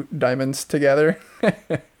 2 diamonds together.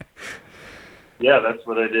 Yeah, that's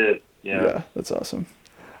what I did. Yeah, that's awesome.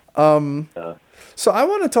 So I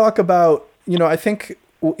want to talk about, I think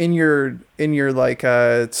in your like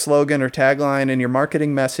slogan or tagline in your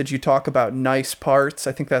marketing message, you talk about nice parts.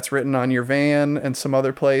 I think that's written on your van and some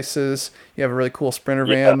other places. You have a really cool Sprinter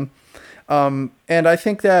van. And I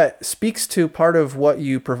think that speaks to part of what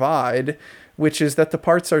you provide, which is that the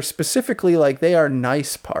parts are specifically like, they are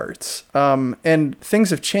nice parts. And things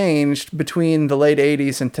have changed between the late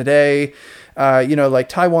 80s and today. Like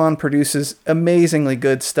Taiwan produces amazingly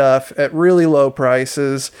good stuff at really low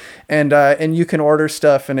prices, and you can order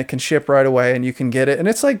stuff and it can ship right away and you can get it. And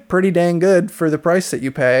it's like pretty dang good for the price that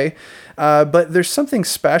you pay. But there's something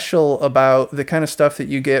special about the kind of stuff that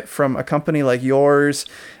you get from a company like yours.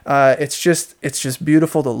 It's just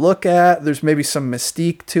beautiful to look at. There's maybe some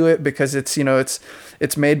mystique to it because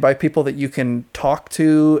it's made by people that you can talk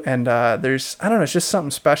to. And it's just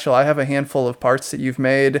something special. I have a handful of parts that you've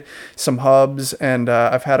made, some hubs, and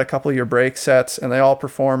I've had a couple of your brake sets, and they all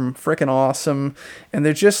perform freaking awesome. And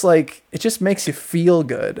they're just like, it just makes you feel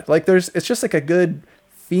good. Like it's just like a good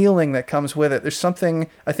feeling that comes with it. There's something,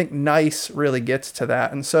 I think, nice really gets to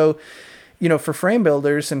that. And so, for frame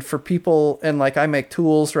builders and for people, and like I make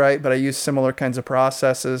tools, right? But I use similar kinds of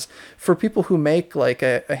processes. For people who make like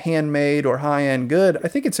a handmade or high-end good, I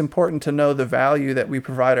think it's important to know the value that we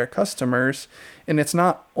provide our customers. And it's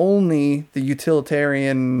not only the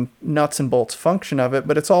utilitarian nuts and bolts function of it,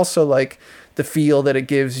 but it's also like the feel that it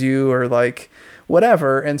gives you, or like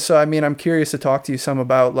whatever. And so, I mean, I'm curious to talk to you some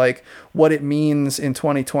about like what it means in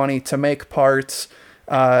 2020 to make parts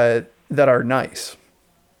that are nice.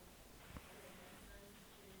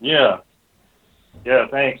 Yeah.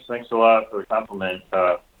 Thanks a lot for the compliment.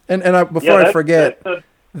 Before I forget,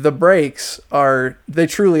 the brakes they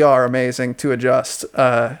truly are amazing to adjust.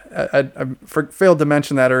 I failed to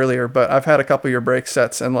mention that earlier, but I've had a couple of your brake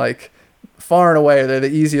sets, and like far and away, they're the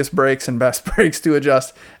easiest brakes and best brakes to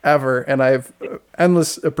adjust ever. And I have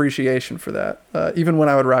endless appreciation for that. Even when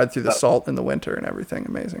I would ride through the salt in the winter and everything,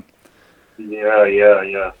 amazing.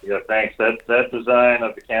 Yeah. Thanks. That design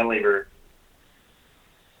of the cantilever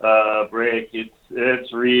brake,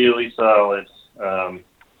 it's really solid. That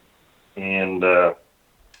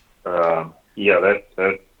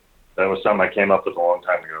was something I came up with a long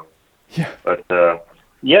time ago. Yeah. But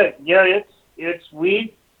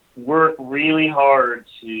we work really hard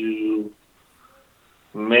to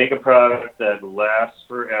make a product that lasts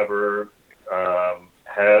forever,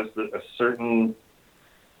 has a certain,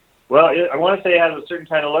 I want to say it has a certain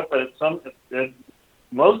kind of look, but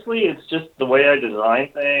mostly it's just the way I design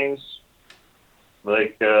things.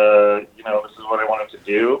 Like, this is what I want it to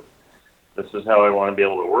do. This is how I want to be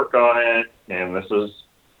able to work on it. And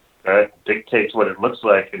that dictates what it looks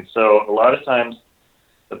like. And so a lot of times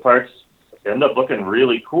the parts end up looking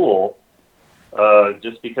really cool,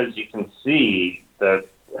 just because you can see that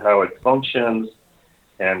how it functions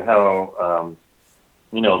and how,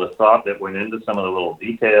 the thought that went into some of the little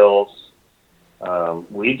details.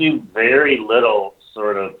 We do very little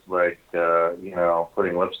sort of like,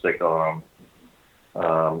 putting lipstick on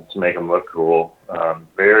them to make them look cool.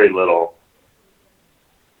 Very little.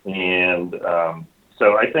 And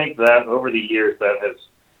so I think that over the years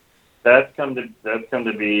that's come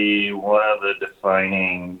to be one of the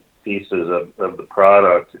defining pieces of the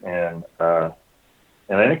product. And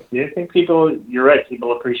I think people, you're right,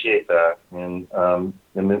 people appreciate that. And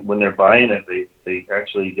when they're buying it, they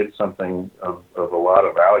actually get something of a lot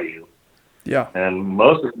of value. Yeah. And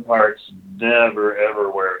most of the parts never, ever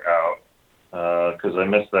wear out, because I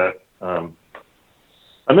missed that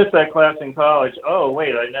class in college. Oh,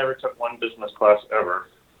 wait, I never took one business class ever.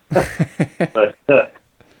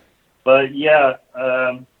 But yeah,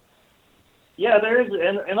 there is,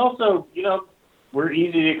 and also, we're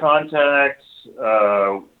easy to contact.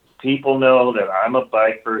 People know that I'm a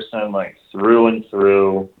bike person, like through and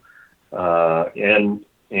through,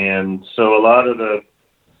 and so a lot of the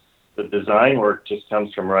design work just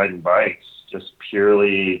comes from riding bikes, just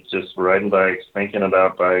purely just riding bikes, thinking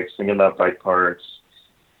about bike parts,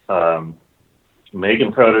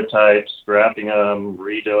 making prototypes, scrapping them,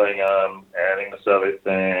 redoing them, adding this other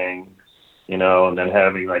thing, and then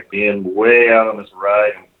having being way out on this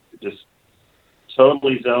ride and just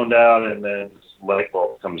totally zoned out, and then this light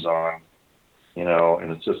bulb comes on,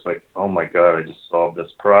 and it's just like, oh my God, I just solved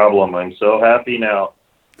this problem. I'm so happy now.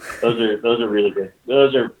 Those are really good.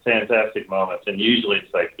 Those are fantastic moments. And usually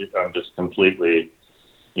it's like, I'm just completely,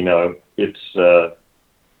 it's,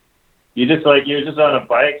 you're just on a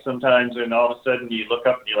bike sometimes, and all of a sudden you look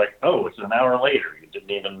up and you're like, oh, it's an hour later. You didn't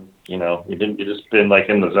even, you just been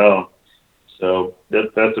in the zone. So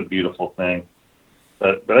that's a beautiful thing.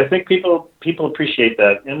 But I think people appreciate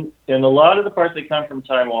that. And a lot of the parts that come from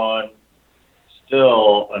Taiwan,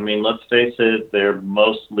 still, let's face it, they're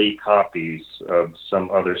mostly copies of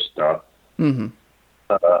some other stuff. Mm-hmm.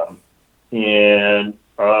 And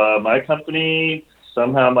my company,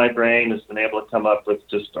 somehow my brain has been able to come up with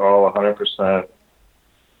just all 100%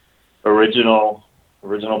 original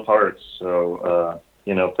parts. So,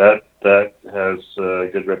 that has a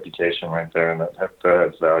good reputation right there, and that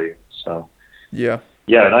has value. So, yeah,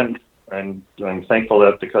 and I'm thankful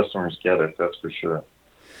that the customers get it. That's for sure.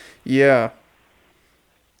 Yeah,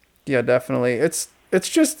 definitely. It's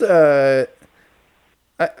just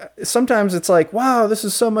sometimes it's like, wow, this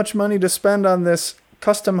is so much money to spend on this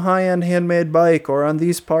custom high-end handmade bike or on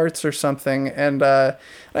these parts or something, and I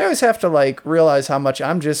always have to realize how much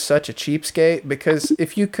I'm just such a cheapskate, because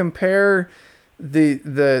if you compare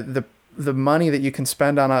the money that you can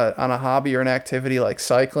spend on a hobby or an activity like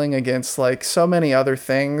cycling against so many other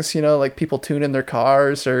things, like people tune in their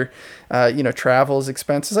cars, or travel's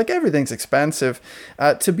expenses, everything's expensive,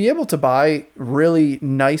 to be able to buy really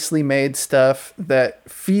nicely made stuff that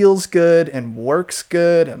feels good and works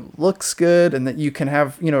good and looks good, and that you can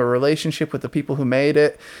have a relationship with the people who made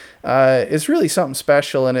it, is really something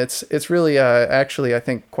special. And it's really actually, I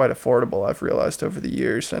think, quite affordable, I've realized over the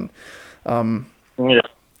years. And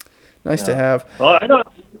nice to have. Well, I don't,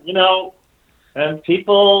 and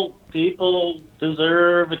people people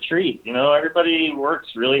deserve a treat. Everybody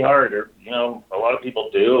works really hard, or a lot of people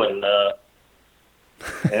do, and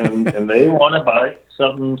they want to buy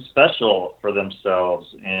something special for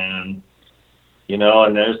themselves, and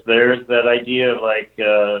and there's that idea of like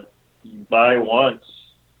you buy once,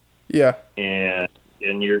 yeah, and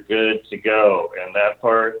you're good to go, and that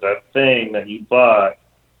thing that you bought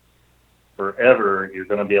forever, you're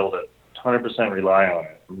going to be able to 100% rely on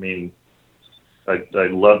it. I mean, I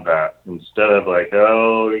love that. Instead of like,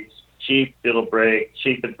 oh, it's cheap, it'll break,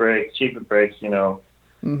 cheap it breaks,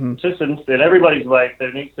 mm-hmm. Just in everybody's life,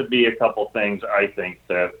 there needs to be a couple things, I think,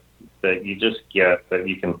 that you just get that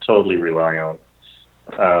you can totally rely on.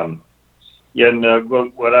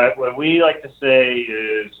 What we like to say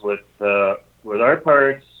is with our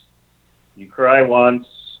parts, you cry once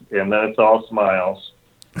and then it's all smiles.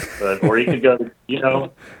 Or you could go, you go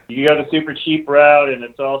the super cheap route and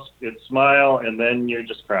it's smile and then you're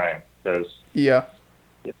just crying because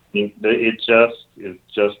it's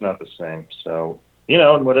just not the same. So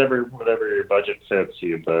and whatever your budget fits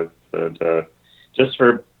you, but just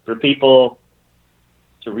for people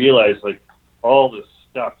to realize like all this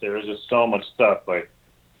stuff, there is just so much stuff. Like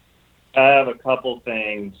have a couple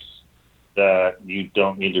things that you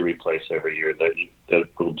don't need to replace every year that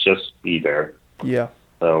will just be there. Yeah.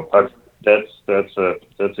 So that's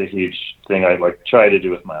a huge thing I like try to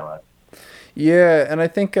do with my life. Yeah, and I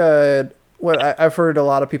think what I've heard a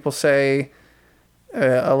lot of people say,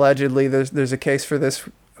 allegedly, there's a case for this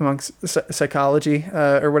amongst psychology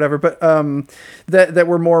or whatever, but that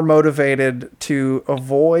we're more motivated to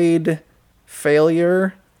avoid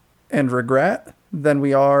failure and regret than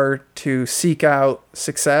we are to seek out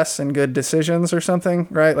success and good decisions or something,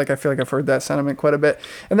 right? Like I feel like I've heard that sentiment quite a bit.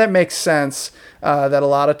 And that makes sense that a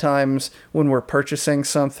lot of times when we're purchasing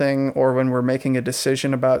something or when we're making a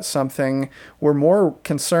decision about something, we're more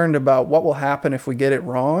concerned about what will happen if we get it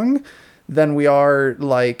wrong than we are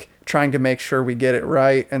like trying to make sure we get it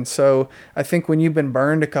right. And so I think when you've been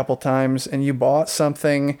burned a couple times and you bought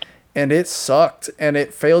something and it sucked and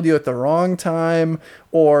it failed you at the wrong time,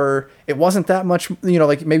 or it wasn't that much,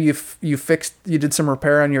 like maybe you did some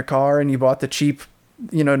repair on your car and you bought the cheap,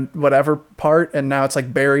 whatever part, and now it's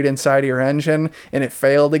like buried inside of your engine and it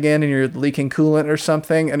failed again and you're leaking coolant or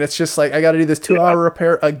something. And it's just like, I got to do this 2-hour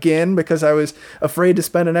repair again because I was afraid to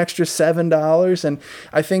spend an extra $7. And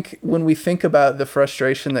I think when we think about the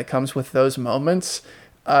frustration that comes with those moments,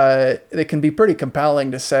 it can be pretty compelling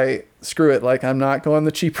to say, screw it, like I'm not going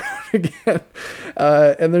the cheap route again.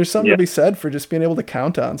 And there's something to be said for just being able to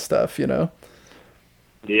count on stuff, Yeah,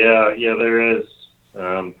 there is.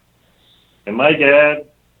 And my dad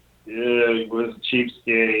was a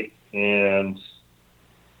cheapskate, and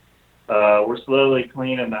we're slowly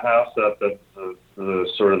cleaning the house up at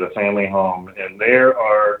the sort of the family home, and there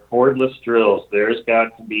are cordless drills. There's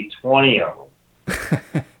got to be 20 of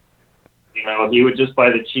them. He would just buy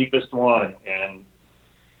the cheapest one, and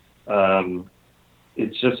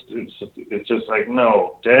it's just like,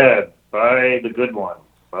 no, Dad, buy the good one.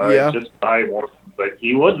 Just buy one. But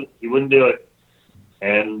he wouldn't do it.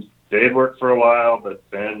 And Dave worked for a while, but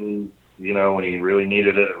then when he really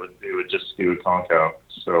needed it, it would conk out.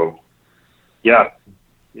 So yeah,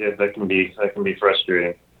 that can be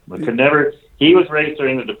frustrating. But he was raised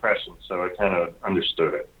during the Depression, so I kind of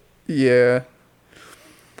understood it. Yeah.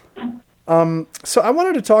 So I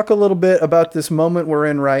wanted to talk a little bit about this moment we're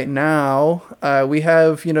in right now. We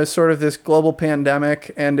have, sort of this global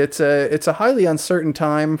pandemic, and it's a highly uncertain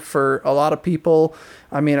time for a lot of people.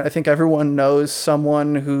 I mean, I think everyone knows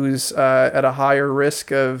someone who's at a higher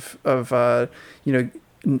risk of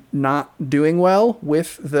not doing well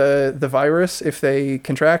with the virus if they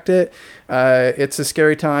contract it. It's a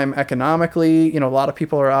scary time economically. A lot of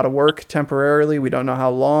people are out of work temporarily. We don't know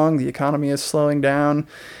how long. The economy is slowing down.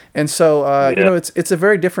 And so, it's a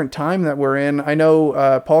very different time that we're in. I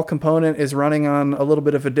know Paul Component is running on a little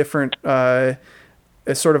bit of a different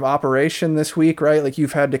sort of operation this week, right? Like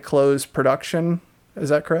you've had to close production. Is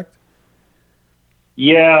that correct?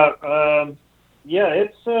 Yeah.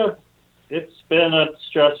 It's been a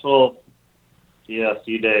stressful,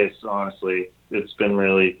 few days, honestly. It's been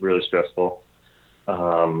really, really stressful.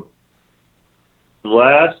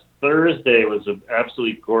 Last Thursday was an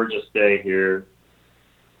absolutely gorgeous day here.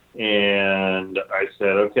 And I said,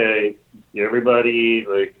 okay, everybody,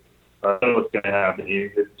 like, I don't know what's going to happen.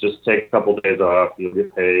 You just take a couple of days off. You'll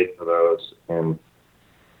get paid for those. And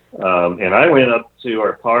I went up to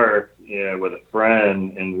our park with a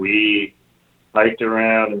friend, and we hiked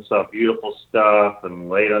around and saw beautiful stuff and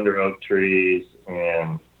laid under oak trees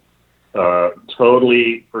and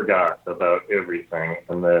totally forgot about everything.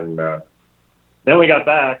 And then then we got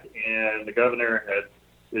back, and the governor had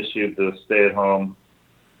issued the stay-at-home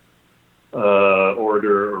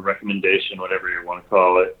order or recommendation, whatever you want to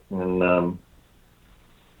call it. And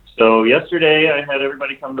so yesterday I had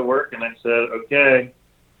everybody come to work, and I said, okay,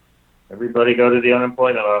 everybody go to the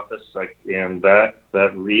unemployment office. And that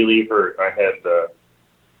really hurt.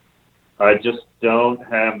 I just don't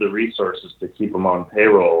have the resources to keep them on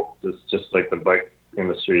payroll. It's just like the bike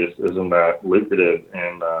industry isn't that lucrative.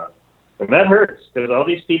 And that hurts, because all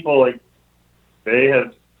these people, like,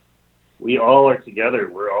 we all are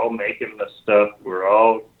together. We're all making this stuff. We're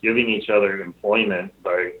all giving each other employment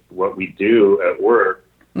by what we do at work.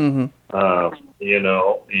 Mm-hmm.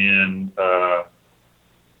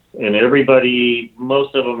 And everybody,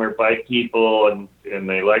 most of them are bike people, and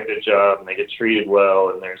they like their job, and they get treated well,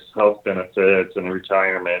 and there's health benefits and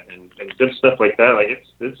retirement and good stuff like that. Like,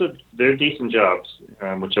 they're decent jobs,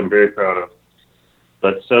 which I'm very proud of.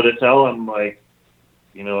 But so to tell them, like,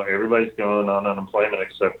 everybody's going on unemployment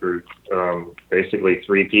except for basically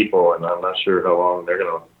 3 people, and I'm not sure how long they're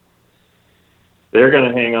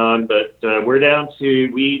gonna hang on. But we're down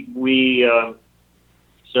to we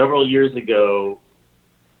several years ago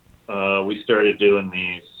we started doing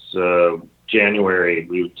these January.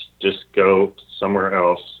 We would just go somewhere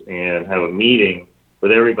else and have a meeting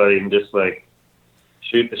with everybody and just like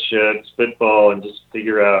shoot the shit, spitball, and just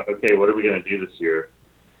figure out, okay, what are we going to do this year?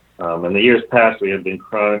 In the years past, we had been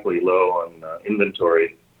chronically low on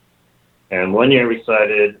inventory. And one year we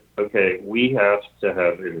decided, okay, we have to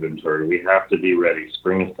have inventory. We have to be ready.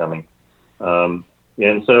 Spring is coming.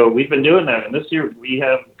 And so we've been doing that. And this year we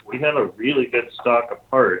have a really good stock of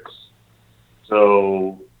parts.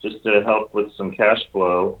 So just to help with some cash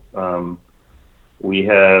flow, we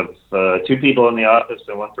have 2 people in the office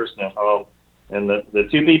and 1 person at home. And the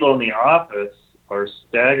 2 people in the office are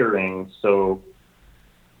staggering. So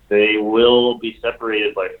they will be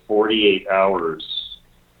separated by 48 hours.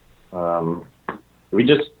 We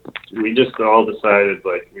just all decided,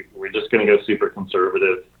 like, we're just going to go super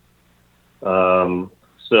conservative.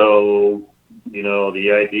 So,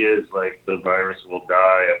 the idea is, like, the virus will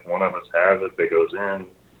die if one of us has it that goes in.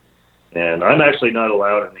 And I'm actually not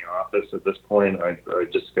allowed in the office at this point. I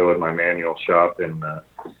just go in my manual shop, and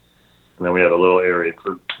then we have a little area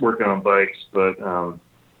for working on bikes. But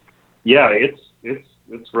yeah,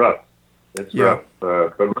 it's rough. It's rough.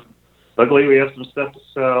 But luckily, we have some stuff to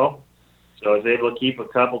sell. So I was able to keep a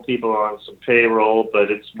couple people on some payroll,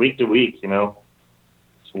 but it's week to week,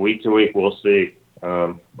 It's week to week. We'll see.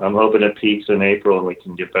 I'm hoping it peaks in April and we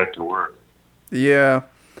can get back to work. Yeah.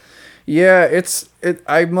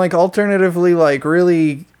 I'm like alternatively like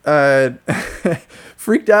really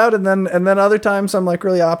freaked out, and then other times I'm like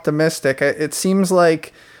really optimistic. It seems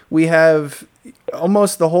like we have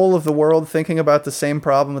almost the whole of the world thinking about the same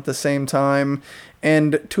problem at the same time,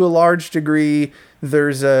 and to a large degree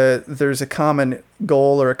there's a common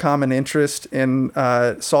goal or a common interest in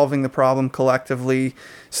solving the problem collectively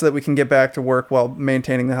so that we can get back to work while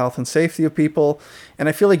maintaining the health and safety of people. And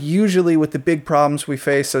I feel like usually with the big problems we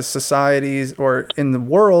face as societies or in the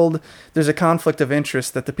world, there's a conflict of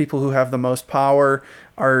interest that the people who have the most power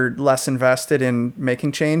are less invested in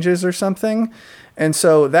making changes or something. And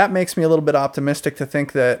so that makes me a little bit optimistic to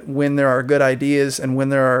think that when there are good ideas and when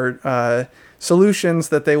there are solutions,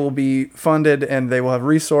 that they will be funded and they will have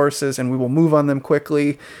resources and we will move on them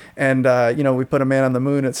quickly. And, we put a man on the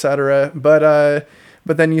moon, etc.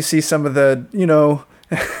 But then you see some of the,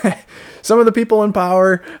 some of the people in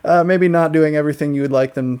power maybe not doing everything you would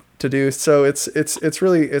like them to do. So it's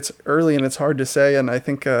early and it's hard to say. And I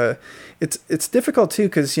think it's difficult too,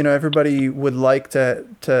 because everybody would like to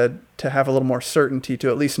have a little more certainty, to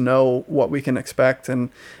at least know what we can expect.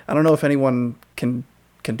 And I don't know if anyone can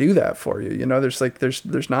do that for you.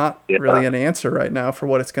 There's not really an answer right now for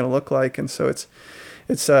what it's going to look like. And so it's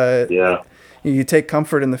you take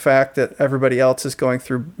comfort in the fact that everybody else is going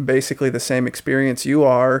through basically the same experience you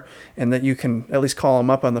are, and that you can at least call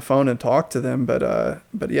them up on the phone and talk to them. But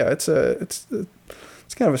yeah, it's kind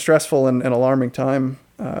of a stressful and alarming time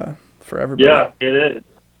for everybody. Yeah, it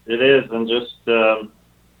is. And just, the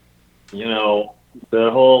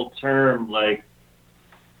whole term, like,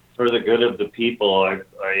 for the good of the people, I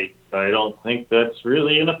don't think that's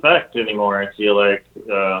really in effect anymore. I feel like,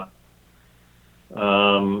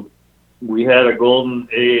 we had a golden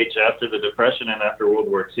age after the Depression and after World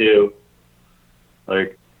War II.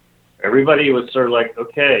 Like, everybody was sort of like,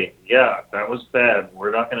 okay, yeah, that was bad.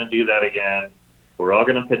 We're not going to do that again. We're all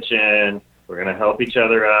going to pitch in. We're going to help each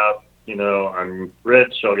other out. I'm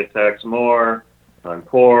rich, I'll get taxed more. I'm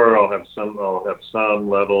poor, I'll have some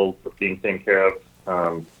level of being taken care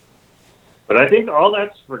of. But I think all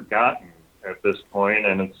that's forgotten. at this point,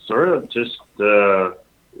 and it's sort of just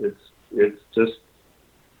it's just,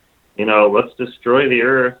 you know, let's destroy the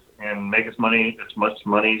earth and make as much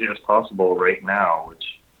money as possible right now.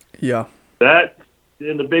 Which that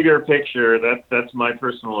in the bigger picture, that's my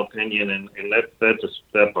personal opinion, and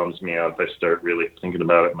that bums me out if I start really thinking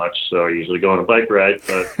about it much. So I usually go on a bike ride,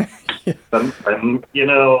 but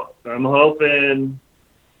I'm hoping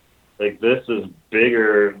like this is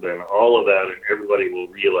bigger than all of that, and everybody will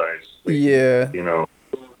realize. Like, you know,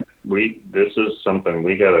 this is something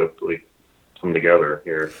we gotta like come together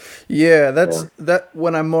here. That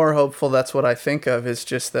when I'm more hopeful, that's what I think of, is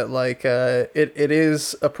just that like it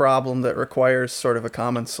is a problem that requires sort of a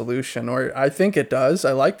common solution, or I think it does.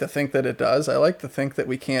 I like to think that it does. I like to think that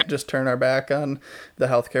we can't just turn our back on the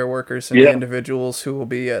healthcare workers and the individuals who will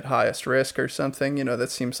be at highest risk or something. You know,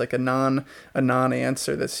 that seems like a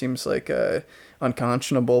non-answer. That seems like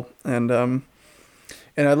unconscionable.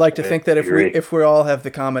 And I'd like to think that if we all have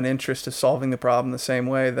the common interest of solving the problem the same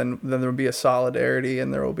way, then there will be a solidarity,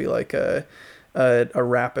 and there will be like a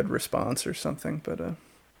rapid response or something. But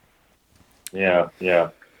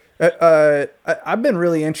I've been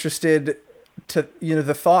really interested to, you know,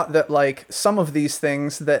 the thought that like some of these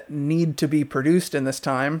things that need to be produced in this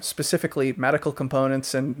time, specifically medical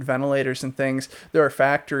components and ventilators and things, there are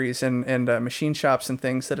factories and machine shops and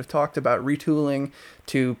things that have talked about retooling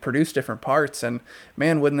to produce different parts. And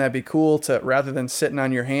man, wouldn't that be cool to, rather than sitting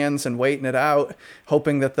on your hands and waiting it out,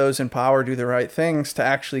 hoping that those in power do the right things, to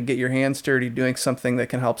actually get your hands dirty doing something that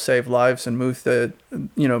can help save lives and move the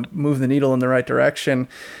needle in the right direction.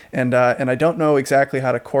 And I don't know exactly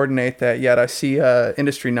how to coordinate that yet. I see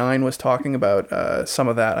Industry 9 was talking about some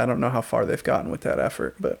of that. I don't know how far they've gotten with that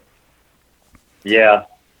effort, but they're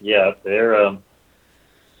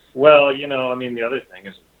well, you know, I mean, the other thing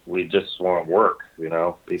is we just want work, you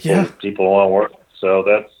know, people want work. So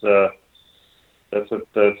that's a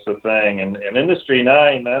thing. And Industry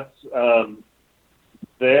 9, that's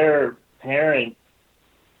their parent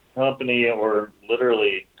company, or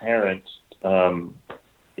literally parent,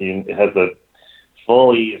 has a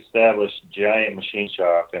fully established giant machine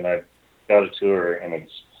shop, and I've got a tour, and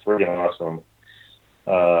it's friggin' awesome.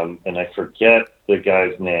 And I forget the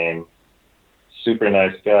guy's name. Super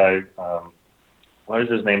nice guy. What is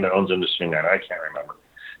his name that owns Industry 9? I can't remember.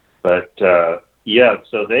 But so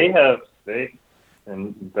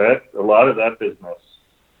that a lot of that business,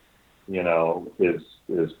 you know, is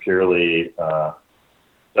purely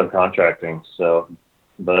subcontracting. So,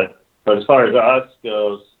 but as far as us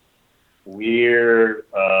goes, we're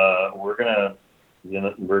gonna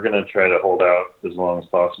try to hold out as long as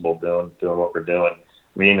possible doing what we're doing.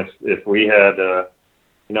 I mean, if we had,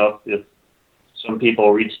 if some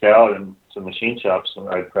people reached out and some machine shops,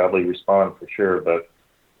 I'd probably respond for sure. But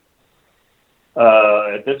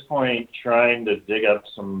at this point, trying to dig up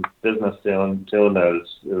some business doing that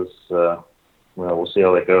is we'll see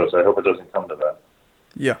how that goes. I hope it doesn't come to that.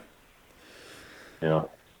 Yeah. Yeah.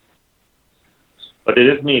 But it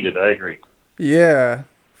is needed. I agree. Yeah,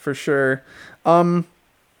 for sure. So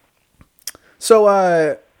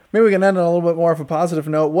maybe we can end on a little bit more of a positive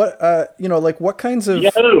note. What what kinds of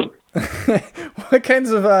what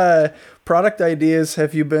kinds of product ideas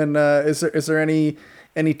have you been? Is there any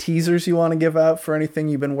teasers you want to give out for anything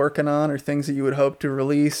you've been working on, or things that you would hope to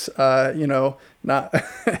release? Not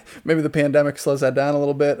maybe the pandemic slows that down a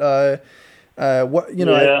little bit.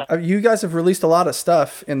 You guys have released a lot of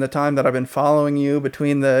stuff in the time that I've been following you,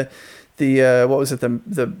 between the what was it,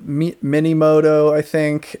 the mini moto, I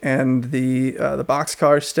think, and the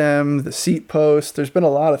boxcar stem, the seat post. There's been a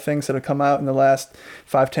lot of things that have come out in the last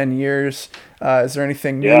 5-10 years. Is there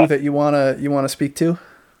anything new that you wanna speak to?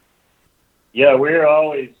 Yeah, we're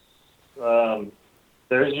always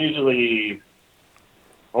there's usually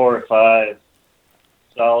 4 or 5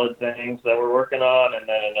 solid things that we're working on, and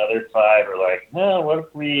then another 5 are like,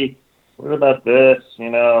 what about this,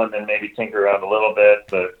 and then maybe tinker around a little bit,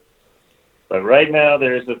 but right now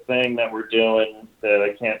there's a thing that we're doing that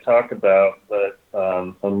I can't talk about, but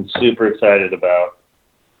I'm super excited about,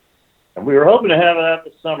 and we were hoping to have it out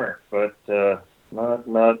this summer, but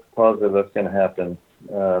not positive that's going to happen.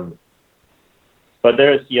 But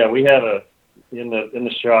we have in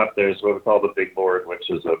the shop, there's what we call the big board, which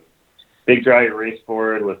is a big dry erase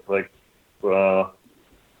board with like 10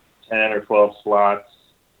 or 12 slots,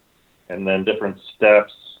 and then different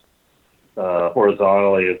steps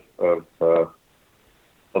horizontally of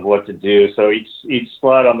what to do. So each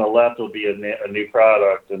slot on the left will be a new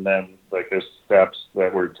product, and then like there's steps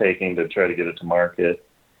that we're taking to try to get it to market.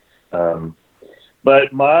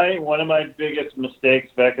 But one of my biggest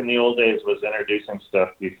mistakes back in the old days was introducing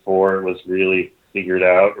stuff before it was really figured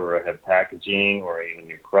out, or I have packaging, or even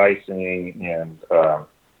new pricing, and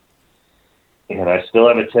I still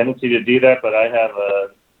have a tendency to do that. But I have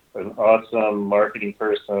an awesome marketing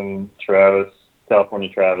person, Travis, California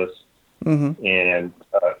Travis, and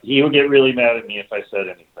he would get really mad at me if I said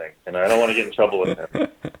anything, and I don't want to get in trouble with him.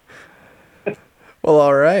 Well,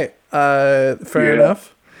 all right, fair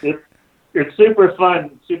enough. It's super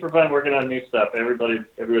fun working on new stuff. Everybody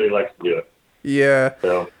likes to do it. Yeah.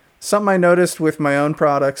 So. Something I noticed with my own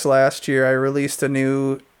products last year, I released a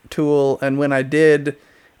new tool, and when I did,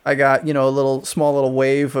 I got, a small little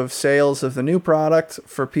wave of sales of the new product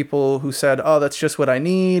for people who said, oh, that's just what I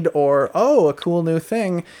need, or, oh, a cool new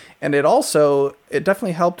thing. And it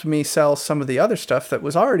definitely helped me sell some of the other stuff that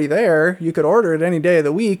was already there. You could order it any day of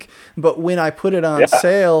the week, but when I put it on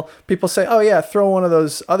sale, people say, oh yeah, throw one of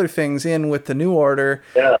those other things in with the new order.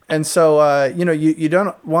 Yeah. And so, you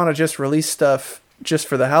don't want to just release stuff just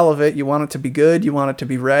for the hell of it. You want it to be good. You want it to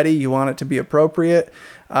be ready. You want it to be appropriate.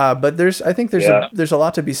 But I think there's a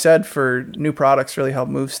lot to be said for new products really help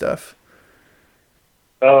move stuff.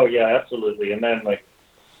 Oh yeah, absolutely. And then like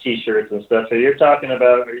T-shirts and stuff. So are you talking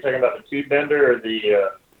about the tube bender or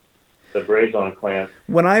the braze-on clamp?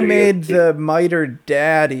 When I made the Miter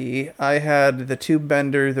Daddy, I had the tube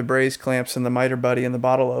bender, the braze clamps, and the Miter Buddy, and the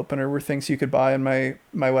bottle opener were things you could buy in my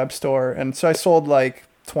web store. And so I sold like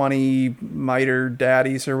 20 Miter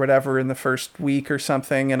Daddies or whatever in the first week or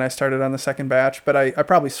something, and I started on the second batch, but I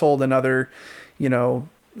probably sold another 10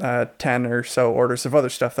 or so orders of other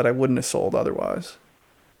stuff that I wouldn't have sold otherwise.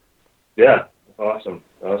 Yeah, awesome.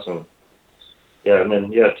 Yeah, and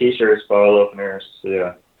then T-shirts, bottle openers,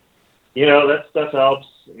 that stuff helps.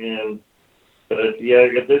 But at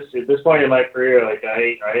this point in my career, like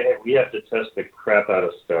we have to test the crap out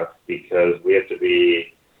of stuff, because we have to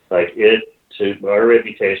be like it. Our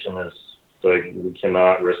reputation is like we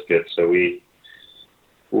cannot risk it. So we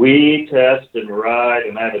test and ride,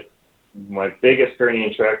 and my biggest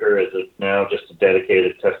gurney tracker is now just a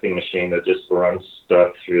dedicated testing machine that just runs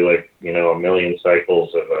stuff through like a million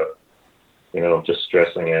cycles of just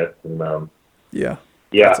stressing it. And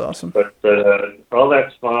that's awesome. But all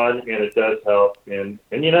that's fun, and it does help. And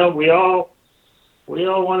we all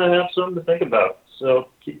want to have something to think about. So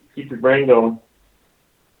keep your brain going.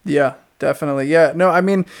 Yeah. Definitely. Yeah. No, I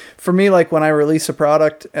mean, for me, like when I release a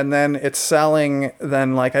product and then it's selling,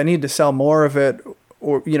 then like I need to sell more of it,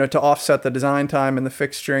 or, to offset the design time and the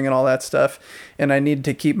fixturing and all that stuff. And I need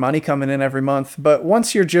to keep money coming in every month. But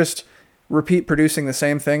once you're just repeat producing the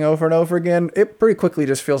same thing over and over again, it pretty quickly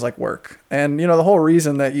just feels like work. And, the whole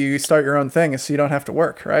reason that you start your own thing is so you don't have to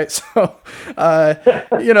work, right? So,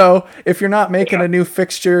 if you're not making a new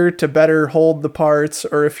fixture to better hold the parts,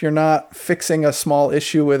 or if you're not fixing a small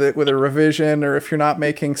issue with it with a revision, or if you're not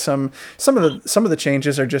making some of the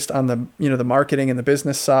changes are just on the, the marketing and the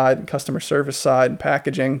business side and customer service side and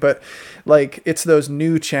packaging. But like, it's those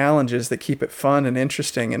new challenges that keep it fun and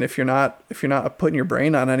interesting. And if you're not putting your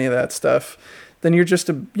brain on any of that stuff, then you're just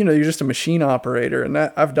a machine operator, and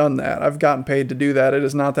that I've done that. I've gotten paid to do that. It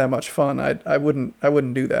is not that much fun. I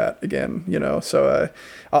wouldn't do that again. So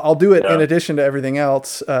I'll do it in addition to everything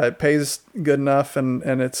else. It pays good enough, and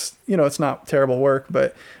it's it's not terrible work,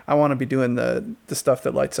 but I want to be doing the stuff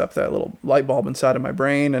that lights up that little light bulb inside of my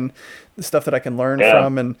brain, and the stuff that I can learn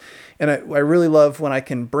from, and I really love when I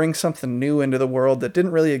can bring something new into the world that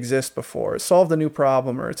didn't really exist before. It solved a new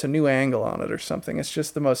problem, or it's a new angle on it or something. It's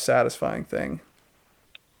just the most satisfying thing.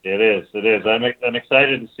 It is. I'm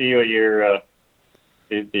excited to see what your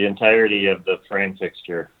the entirety of the frame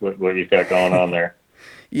fixture, what you've got going on there.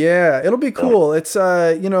 Yeah, it'll be cool. It's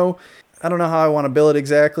I don't know how I want to build it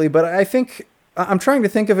exactly, but I think I'm trying to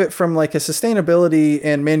think of it from like a sustainability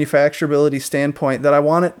and manufacturability standpoint, that I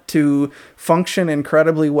want it to function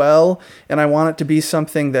incredibly well, and I want it to be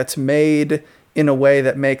something that's made in a way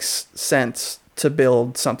that makes sense to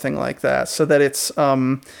build something like that, so that it's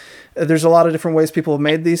there's a lot of different ways people have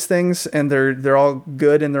made these things, and they're all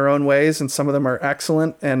good in their own ways, and some of them are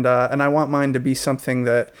excellent. And I want mine to be something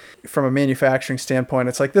that, from a manufacturing standpoint,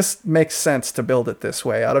 it's like, this makes sense to build it this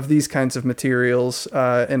way, out of these kinds of materials,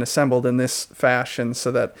 and assembled in this fashion, so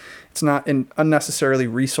that it's not unnecessarily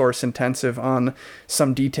resource intensive on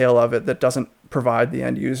some detail of it that doesn't provide the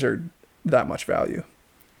end user that much value.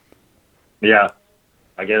 Yeah,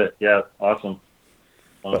 I get it. Yeah, awesome.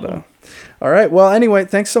 But, all right. Well, anyway,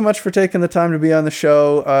 thanks so much for taking the time to be on the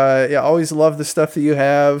show. Always love the stuff that you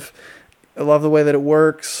have. love the way that it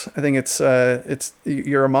works. I think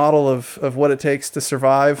you're a model of what it takes to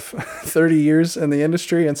survive 30 years in the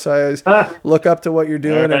industry. And so I always look up to what you're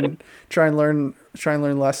doing and try and learn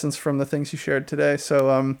lessons from the things you shared today.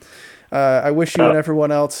 So, I wish you and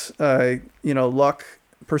everyone else, luck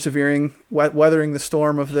persevering, weathering the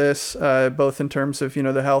storm of this, both in terms of,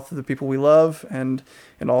 the health of the people we love and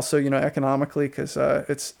also, economically, because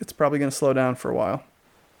it's probably going to slow down for a while.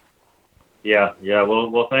 Yeah.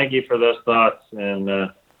 Well, thank you for those thoughts.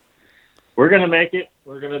 And we're going to make it.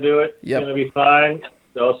 We're going to do it. It's going to be fine.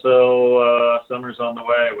 Also, summer's on the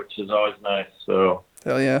way, which is always nice. So,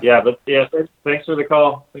 hell yeah. Yeah, but yeah, thanks for the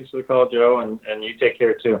call. Thanks for the call, Joe. And you take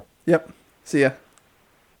care too. Yep. See ya.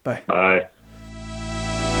 Bye. Bye.